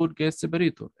anchor or gas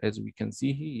separator. As we can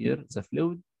see here, the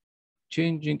fluid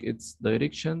changing its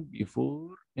direction before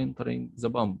entering the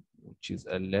pump, which is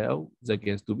allow the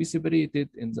gas to be separated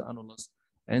in the annulus,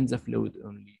 and the fluid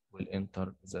only will enter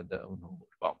the downhole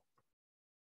pump.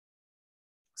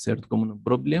 Third common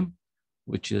problem,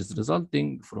 which is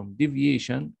resulting from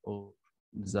deviation of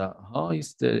the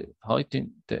high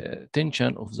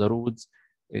tension of the rods,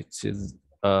 it is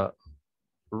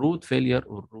rod failure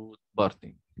or rod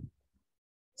parting.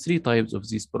 Three types of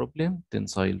this problem: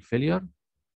 tensile failure,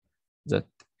 that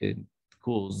it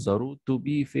causes the rod to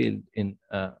be failed in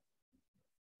a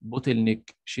bottleneck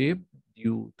shape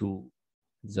due to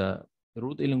the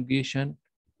rod elongation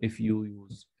if you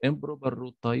use improper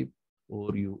rod type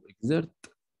or you exert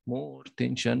more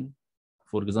tension,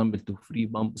 for example, to free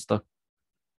pump stuck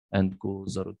and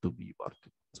cause the rod to be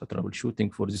parted. So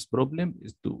troubleshooting for this problem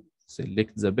is to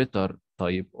select the better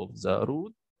type of the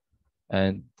rod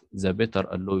and the better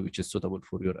alloy which is suitable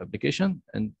for your application,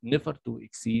 and never to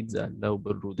exceed the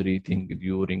allowable rod rating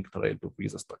during trial to free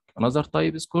the stuck. Another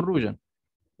type is corrosion,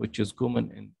 which is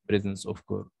common in presence of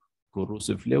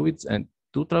corrosive fluids, and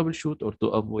to troubleshoot or to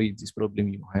avoid this problem,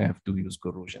 you have to use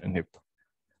corrosion inhibitor.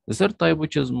 The third type,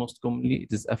 which is most commonly,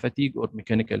 it is a fatigue or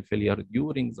mechanical failure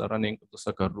during the running of the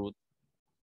sucker rod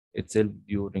itself.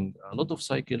 During a lot of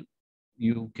cycle,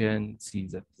 you can see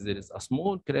that there is a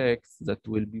small cracks that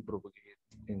will be propagated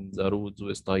in the rods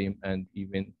with time, and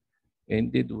even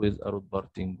ended with a rod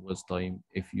parting with time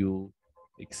if you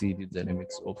exceeded the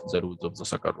limits of the rods of the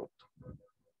sucker rod.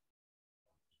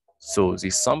 So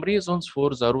these some reasons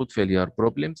for the rod failure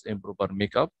problems: improper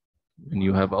makeup. When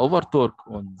you have over torque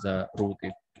on the rod,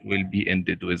 it will be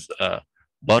ended with a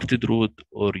parted rod,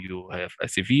 or you have a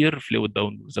severe fluid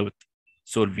down without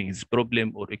solving this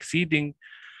problem or exceeding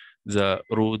the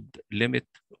rod limit,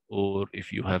 or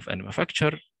if you have a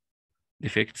manufacturer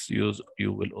defects,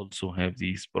 you will also have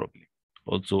this problem.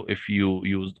 Also, if you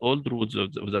used old rods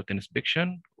without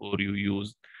inspection, or you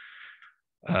used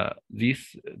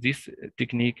this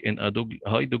technique in a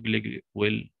high dogleg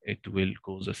well, it will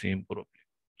cause the same problem.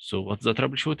 So what's the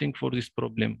troubleshooting for this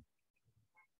problem?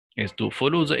 Is to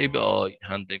follow the API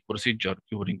handling procedure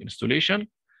during installation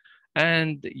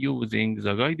and using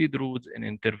the guided rods in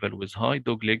interval with high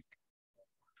dogleg,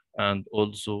 and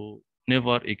also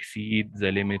never exceed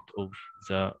the limit of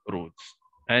the rods.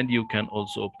 And you can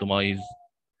also optimize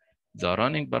the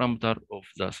running parameter of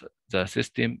the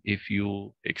system if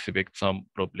you expect some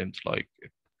problems like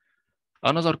it.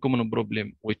 Another common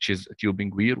problem, which is a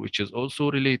tubing wear, which is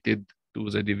also related to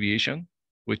the deviation,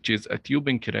 which is a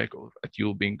tubing crack or a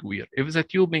tubing wear. If the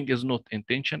tubing is not in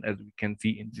tension, as we can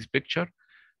see in this picture,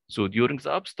 so during the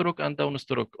upstroke and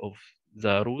downstroke of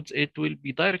the rods, it will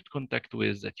be direct contact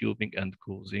with the tubing and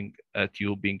causing a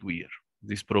tubing wear.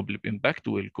 This problem impact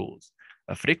will cause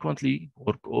a frequently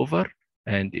workover,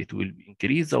 and it will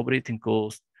increase the operating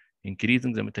cost,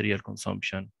 increasing the material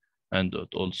consumption, and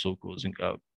it also causing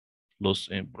a loss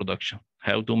in production.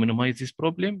 How to minimize this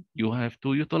problem? You have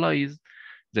to utilize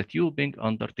the tubing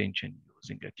under tension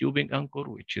using a tubing anchor,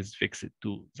 which is fixed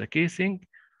to the casing,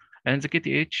 and the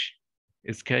KTH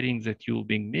is carrying the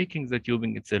tubing, making the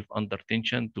tubing itself under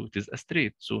tension to it is a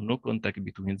straight, so no contact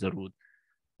between the rod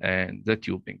and the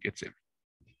tubing itself.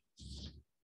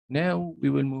 Now we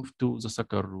will move to the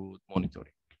sucker rod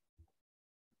monitoring.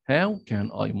 How can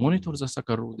I monitor the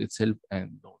sucker rod itself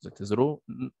and know that is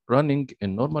running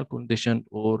in normal condition,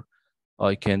 or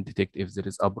I can detect if there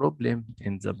is a problem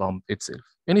in the pump itself?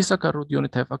 Any sucker rod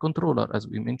unit have a controller, as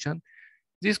we mentioned.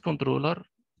 This controller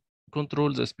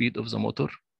controls the speed of the motor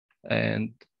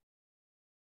and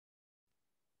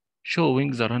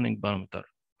showing the running parameter,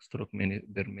 stroke minute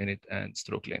per minute and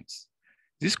stroke length.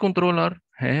 This controller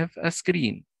have a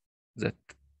screen that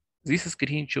this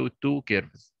screen shows two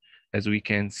curves. As we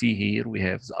can see here, we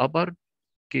have the upper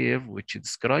curve, which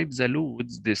describes the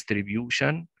loads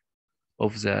distribution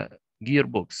of the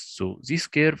gearbox. So this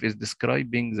curve is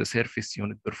describing the surface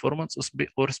unit performance,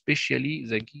 or especially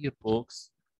the gearbox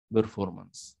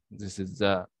performance. This is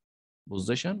the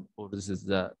position, or this is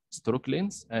the stroke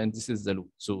length, and this is the load.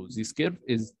 So this curve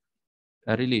is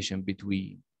a relation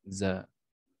between the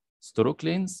stroke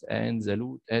length and the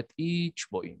load at each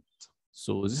point.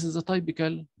 So this is a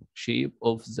typical shape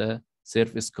of the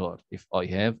surface card. If I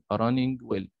have a running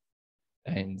well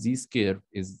and this curve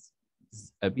is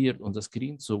appeared on the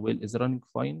screen, so well is running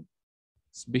fine,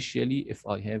 especially if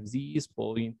I have this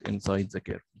point inside the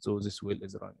curve. So this well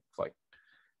is running fine.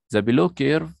 The below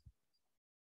curve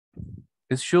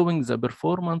is showing the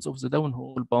performance of the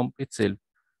downhole pump itself.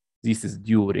 This is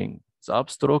during the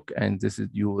upstroke and this is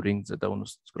during the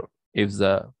downstroke.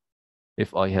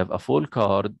 If I have a full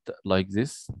card like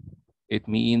this, it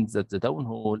means that the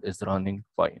downhole is running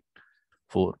fine.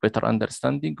 For better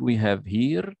understanding, we have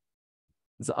here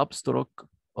the upstroke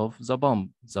of the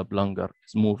pump. The plunger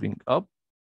is moving up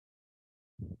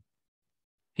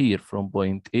here from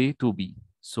point A to B.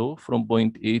 So from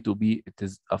point A to B, it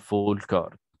is a full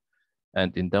card.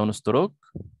 And in downstroke,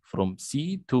 from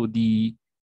C to D,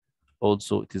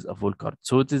 also it is a full card.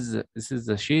 So this is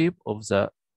the shape of the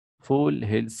full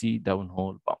healthy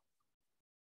downhole pump.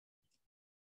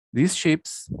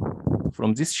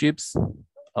 From these shapes,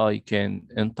 I can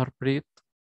interpret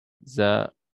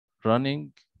the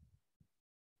running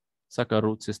sucker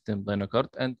root system dynacard,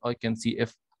 and I can see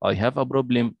if I have a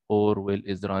problem or well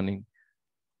is running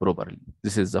properly.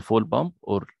 This is the full pump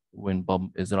or when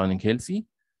pump is running healthy.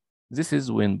 This is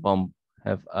when pump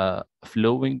have a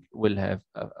flowing, will have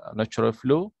a natural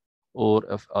flow, or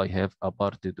if I have a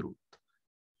parted root.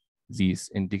 These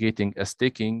indicating a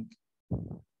sticking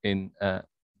in a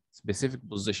specific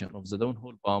position of the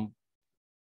downhole pump.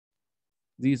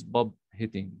 These pump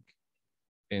hitting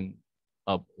in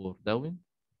up or down.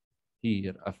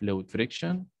 Here a fluid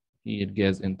friction, here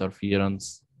gas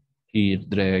interference, here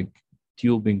drag,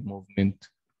 tubing movement,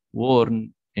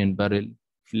 worn in barrel,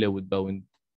 fluid bound,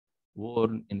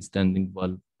 worn in standing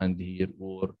valve, and here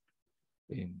worn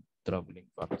in traveling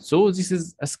valve. So this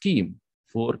is a scheme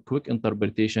for quick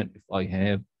interpretation if I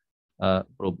have a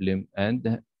problem,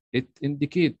 and it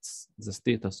indicates the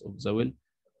status of the well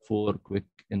for quick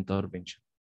intervention.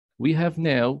 We have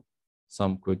now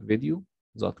some quick video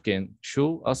that can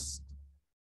show us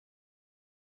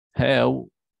how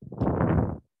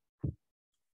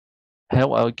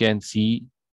I can see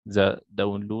the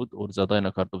download or the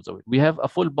dynacard of the well. We have a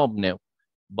full pump now.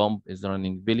 Pump is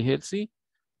running very healthy,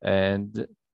 and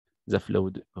the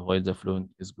fluid, while the fluid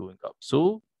is going up.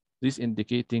 So this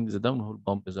indicating the downhole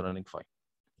pump is running fine.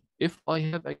 If I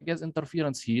have a gas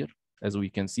interference here, as we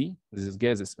can see, this is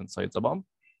gases inside the pump.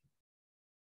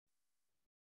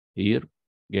 Here,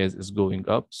 gas is going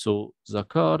up, so the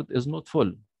card is not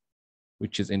full,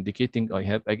 which is indicating I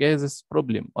have a gases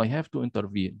problem. I have to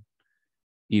intervene,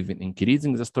 even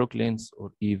increasing the stroke length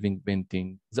or even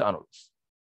bending the anodes.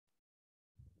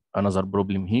 Another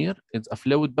problem here is a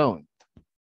fluid bound,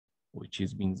 which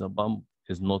is means the pump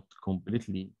is not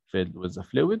completely filled with the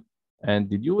fluid, and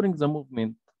during the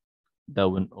movement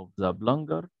down of the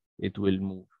plunger, it will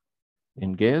move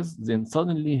in gas, then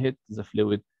suddenly hit the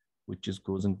fluid, which is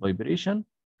causing vibration,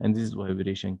 and this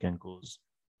vibration can cause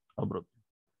a problem.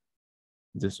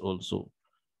 This also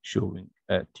showing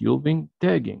a tubing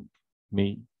tagging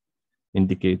may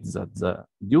indicate that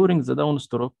during the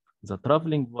downstroke, the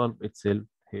traveling valve itself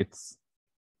hits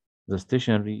the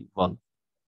stationary valve,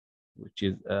 which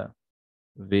is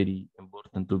very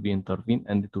important to be intervened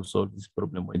and to solve this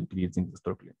problem while decreasing the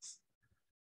stroke length.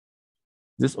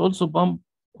 This also pump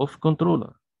of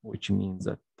controller, which means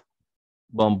that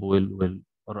pump will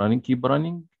keep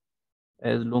running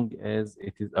as long as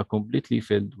it is completely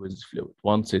filled with fluid.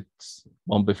 Once it's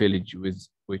pump fillage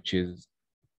which is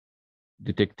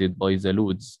detected by the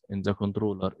loads in the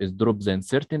controller is dropped than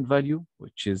certain value,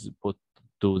 which is put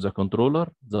to the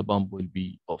controller, the pump will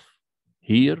be off.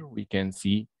 Here we can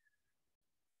see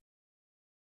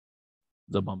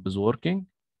the pump is working.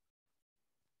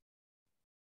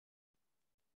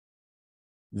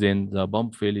 Then the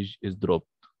pump fillage is dropped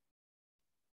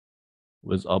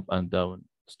with up and down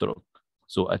stroke.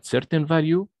 So at certain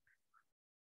value,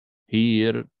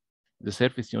 here the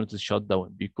surface unit is shut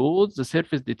down because the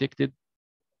surface detected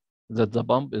that the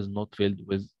pump is not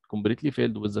completely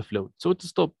filled with the fluid. So to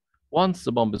stop, once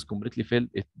the pump is completely filled,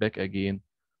 it back again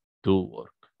to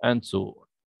work, and so on.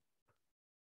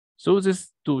 So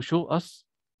this to show us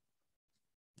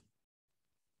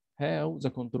how the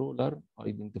controller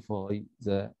identify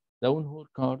the downhole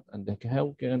card and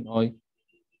how can I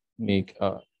make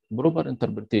a proper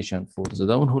interpretation for the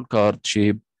downhole card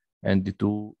shape and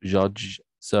to judge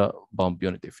the pump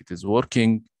unit if it is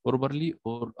working properly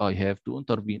or I have to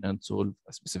intervene and solve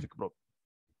a specific problem.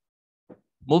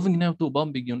 Moving now to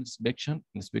pumping unit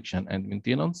inspection and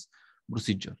maintenance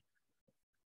procedure.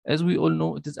 As we all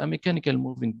know, it is a mechanical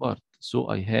moving part. So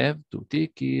I have to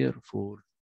take care for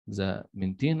the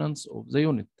maintenance of the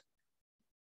unit.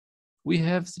 We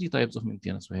have 3 types of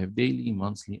maintenance. We have daily,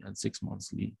 monthly, and 6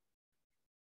 monthly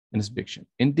inspection.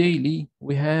 In daily,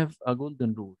 we have a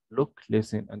golden rule: look,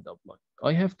 listen, and apply.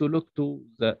 I have to look to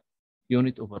the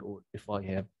unit overall. If I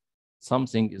have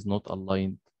something is not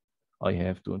aligned, I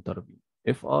have to intervene.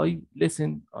 If I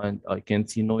listen and I can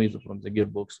see noise from the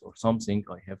gearbox or something,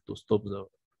 I have to stop the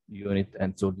unit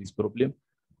and solve this problem.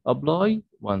 Apply: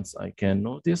 once I can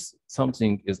notice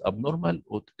something is abnormal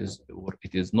or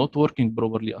it is not working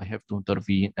properly, I have to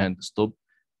intervene and stop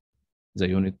the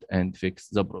unit and fix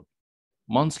the problem.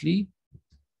 Monthly,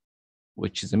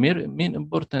 which is the main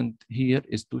important here,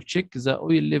 is to check the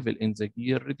oil level in the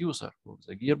gear reducer or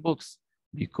the gearbox,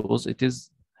 because it is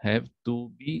have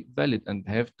to be valid and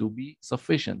have to be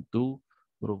sufficient to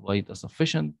provide a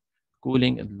sufficient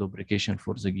cooling and lubrication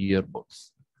for the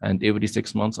gearbox. And every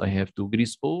 6 months, I have to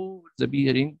grease all the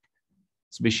bearing,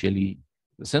 especially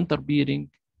the center bearing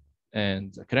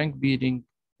and the crank bearing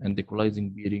and the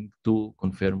equalizing bearing, to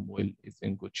confirm oil is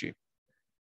in good shape.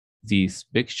 This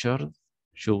picture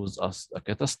shows us a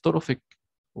catastrophic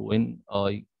when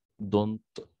I don't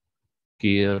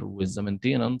care with the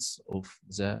maintenance of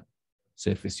the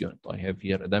surface unit. I have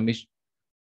here a damaged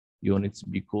units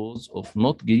because of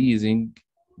not greasing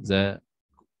the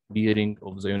bearing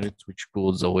of the unit, which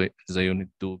cause the unit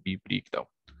to be break down.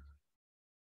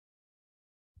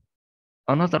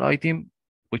 Another item,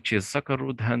 which is sucker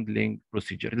rod handling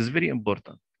procedure. It is very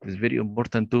important. It is very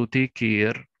important to take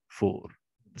care for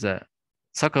the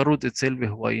sucker rod itself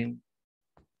while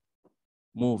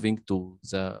moving to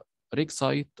the rig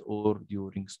site or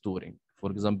during storing.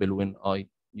 For example, when I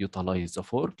utilize the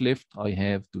forklift, I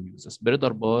have to use a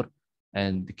spreader bar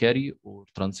and carry or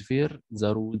transfer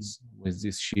the rods with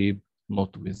this shape,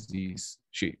 not with this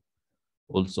shape.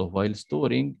 Also, while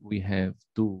storing, we have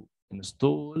to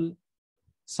install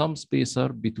some spacer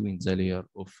between the layer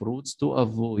of rods to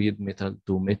avoid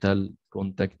metal-to-metal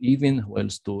contact, even while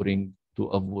storing, to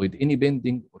avoid any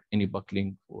bending or any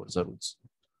buckling for the rods.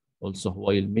 Also,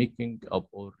 while making up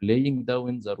or laying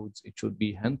down the rods, it should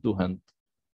be hand-to-hand,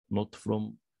 not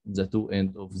from the two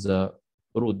ends of the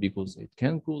rod, because it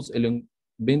can cause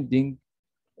bending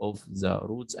of the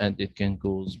rods and it can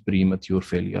cause premature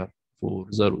failure for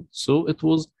the rod. So it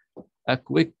was a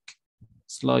quick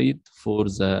slide for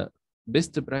the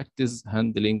best practice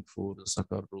handling for the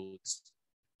sucker rods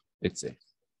itself.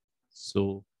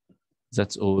 So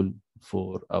that's all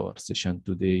for our session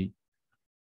today,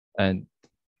 and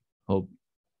hope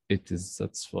it is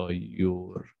satisfy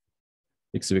your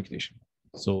expectation.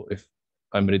 So if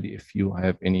I'm ready, if you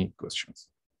have any questions.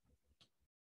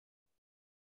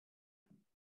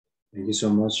 Thank you so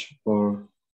much for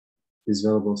this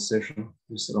valuable session,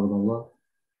 Mr. Awadallah.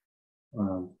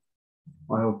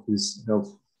 I hope this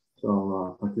helped to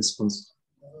our participants,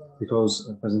 because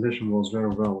the presentation was very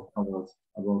well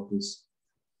about this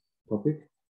topic.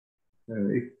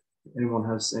 If anyone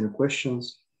has any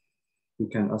questions, you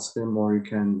can ask them or you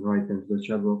can write them to the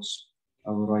chat box.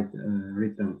 I will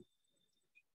read them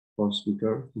for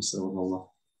speaker, Mr. Awadallah.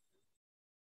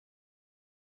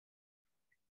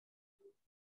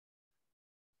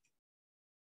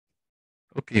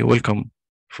 Okay, welcome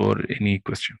for any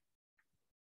question.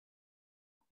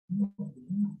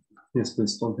 Yes,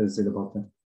 please don't hesitate about that.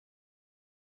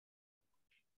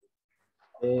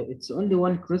 It's only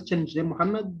one question, Engineer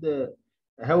Mohammed.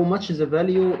 How much is the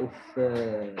value of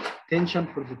tension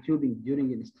for the tubing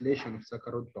during installation of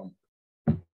sucker rod pump?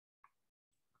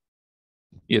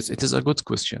 Yes, it is a good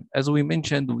question. As we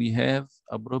mentioned, we have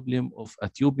a problem of a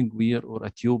tubing wear or a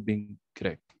tubing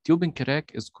crack. Tubing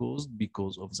crack is caused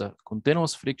because of the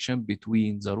continuous friction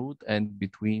between the rod and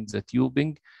between the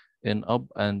tubing in up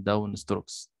and down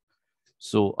strokes.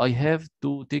 So I have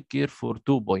to take care for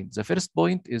 2 points. The first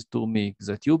point is to make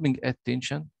the tubing at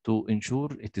tension to ensure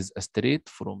it is straight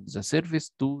from the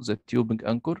surface to the tubing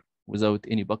anchor without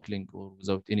any buckling or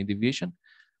without any deviation,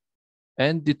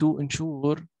 and to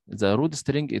ensure the rod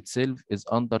string itself is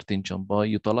under tension by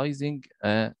utilizing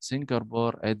a sinker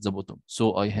bar at the bottom.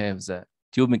 So I have the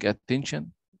tubing at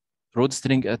tension, rod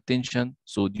string at tension,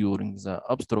 so during the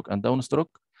upstroke and downstroke,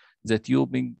 the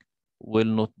tubing will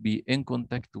not be in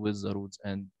contact with the rods,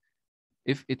 and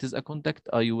if it is a contact,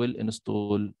 I will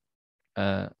install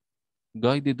a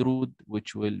guided rod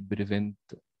which will prevent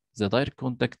the direct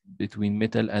contact between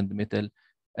metal and metal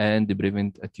and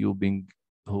prevent a tubing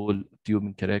hole,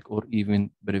 tubing crack, or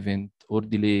even prevent or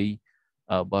delay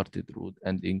a parted rod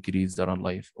and increase the run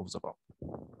life of the pump.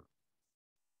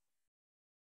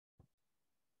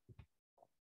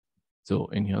 So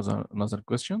any other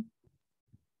question?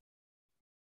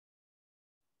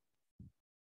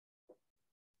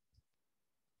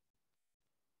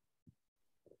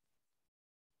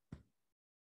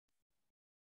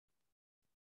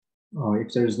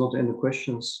 If there is not any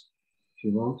questions, if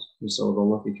you want, Mr.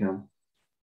 Awadallah, you can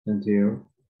end here.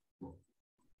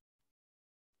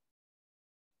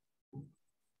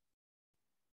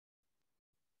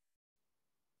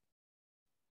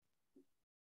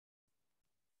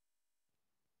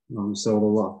 Mr.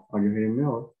 Awadallah, are you hearing me?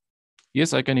 Or?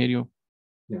 Yes, I can hear you.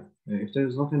 Yeah. If there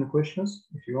is not any questions,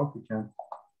 if you want, you can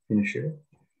finish here.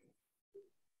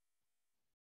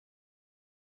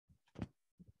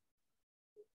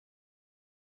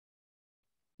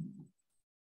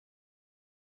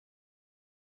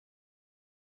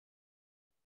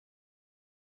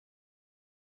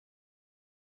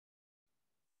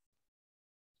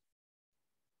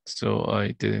 So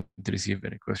I didn't receive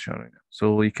any question right now.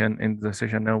 So we can end the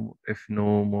session now if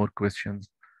no more questions,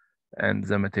 and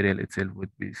the material itself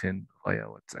would be sent via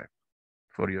WhatsApp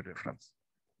for your reference.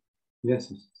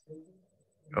 Yes.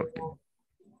 Okay.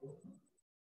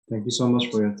 Thank you so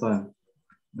much for your time,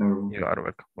 everyone. You are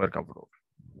welcome. Welcome, bro.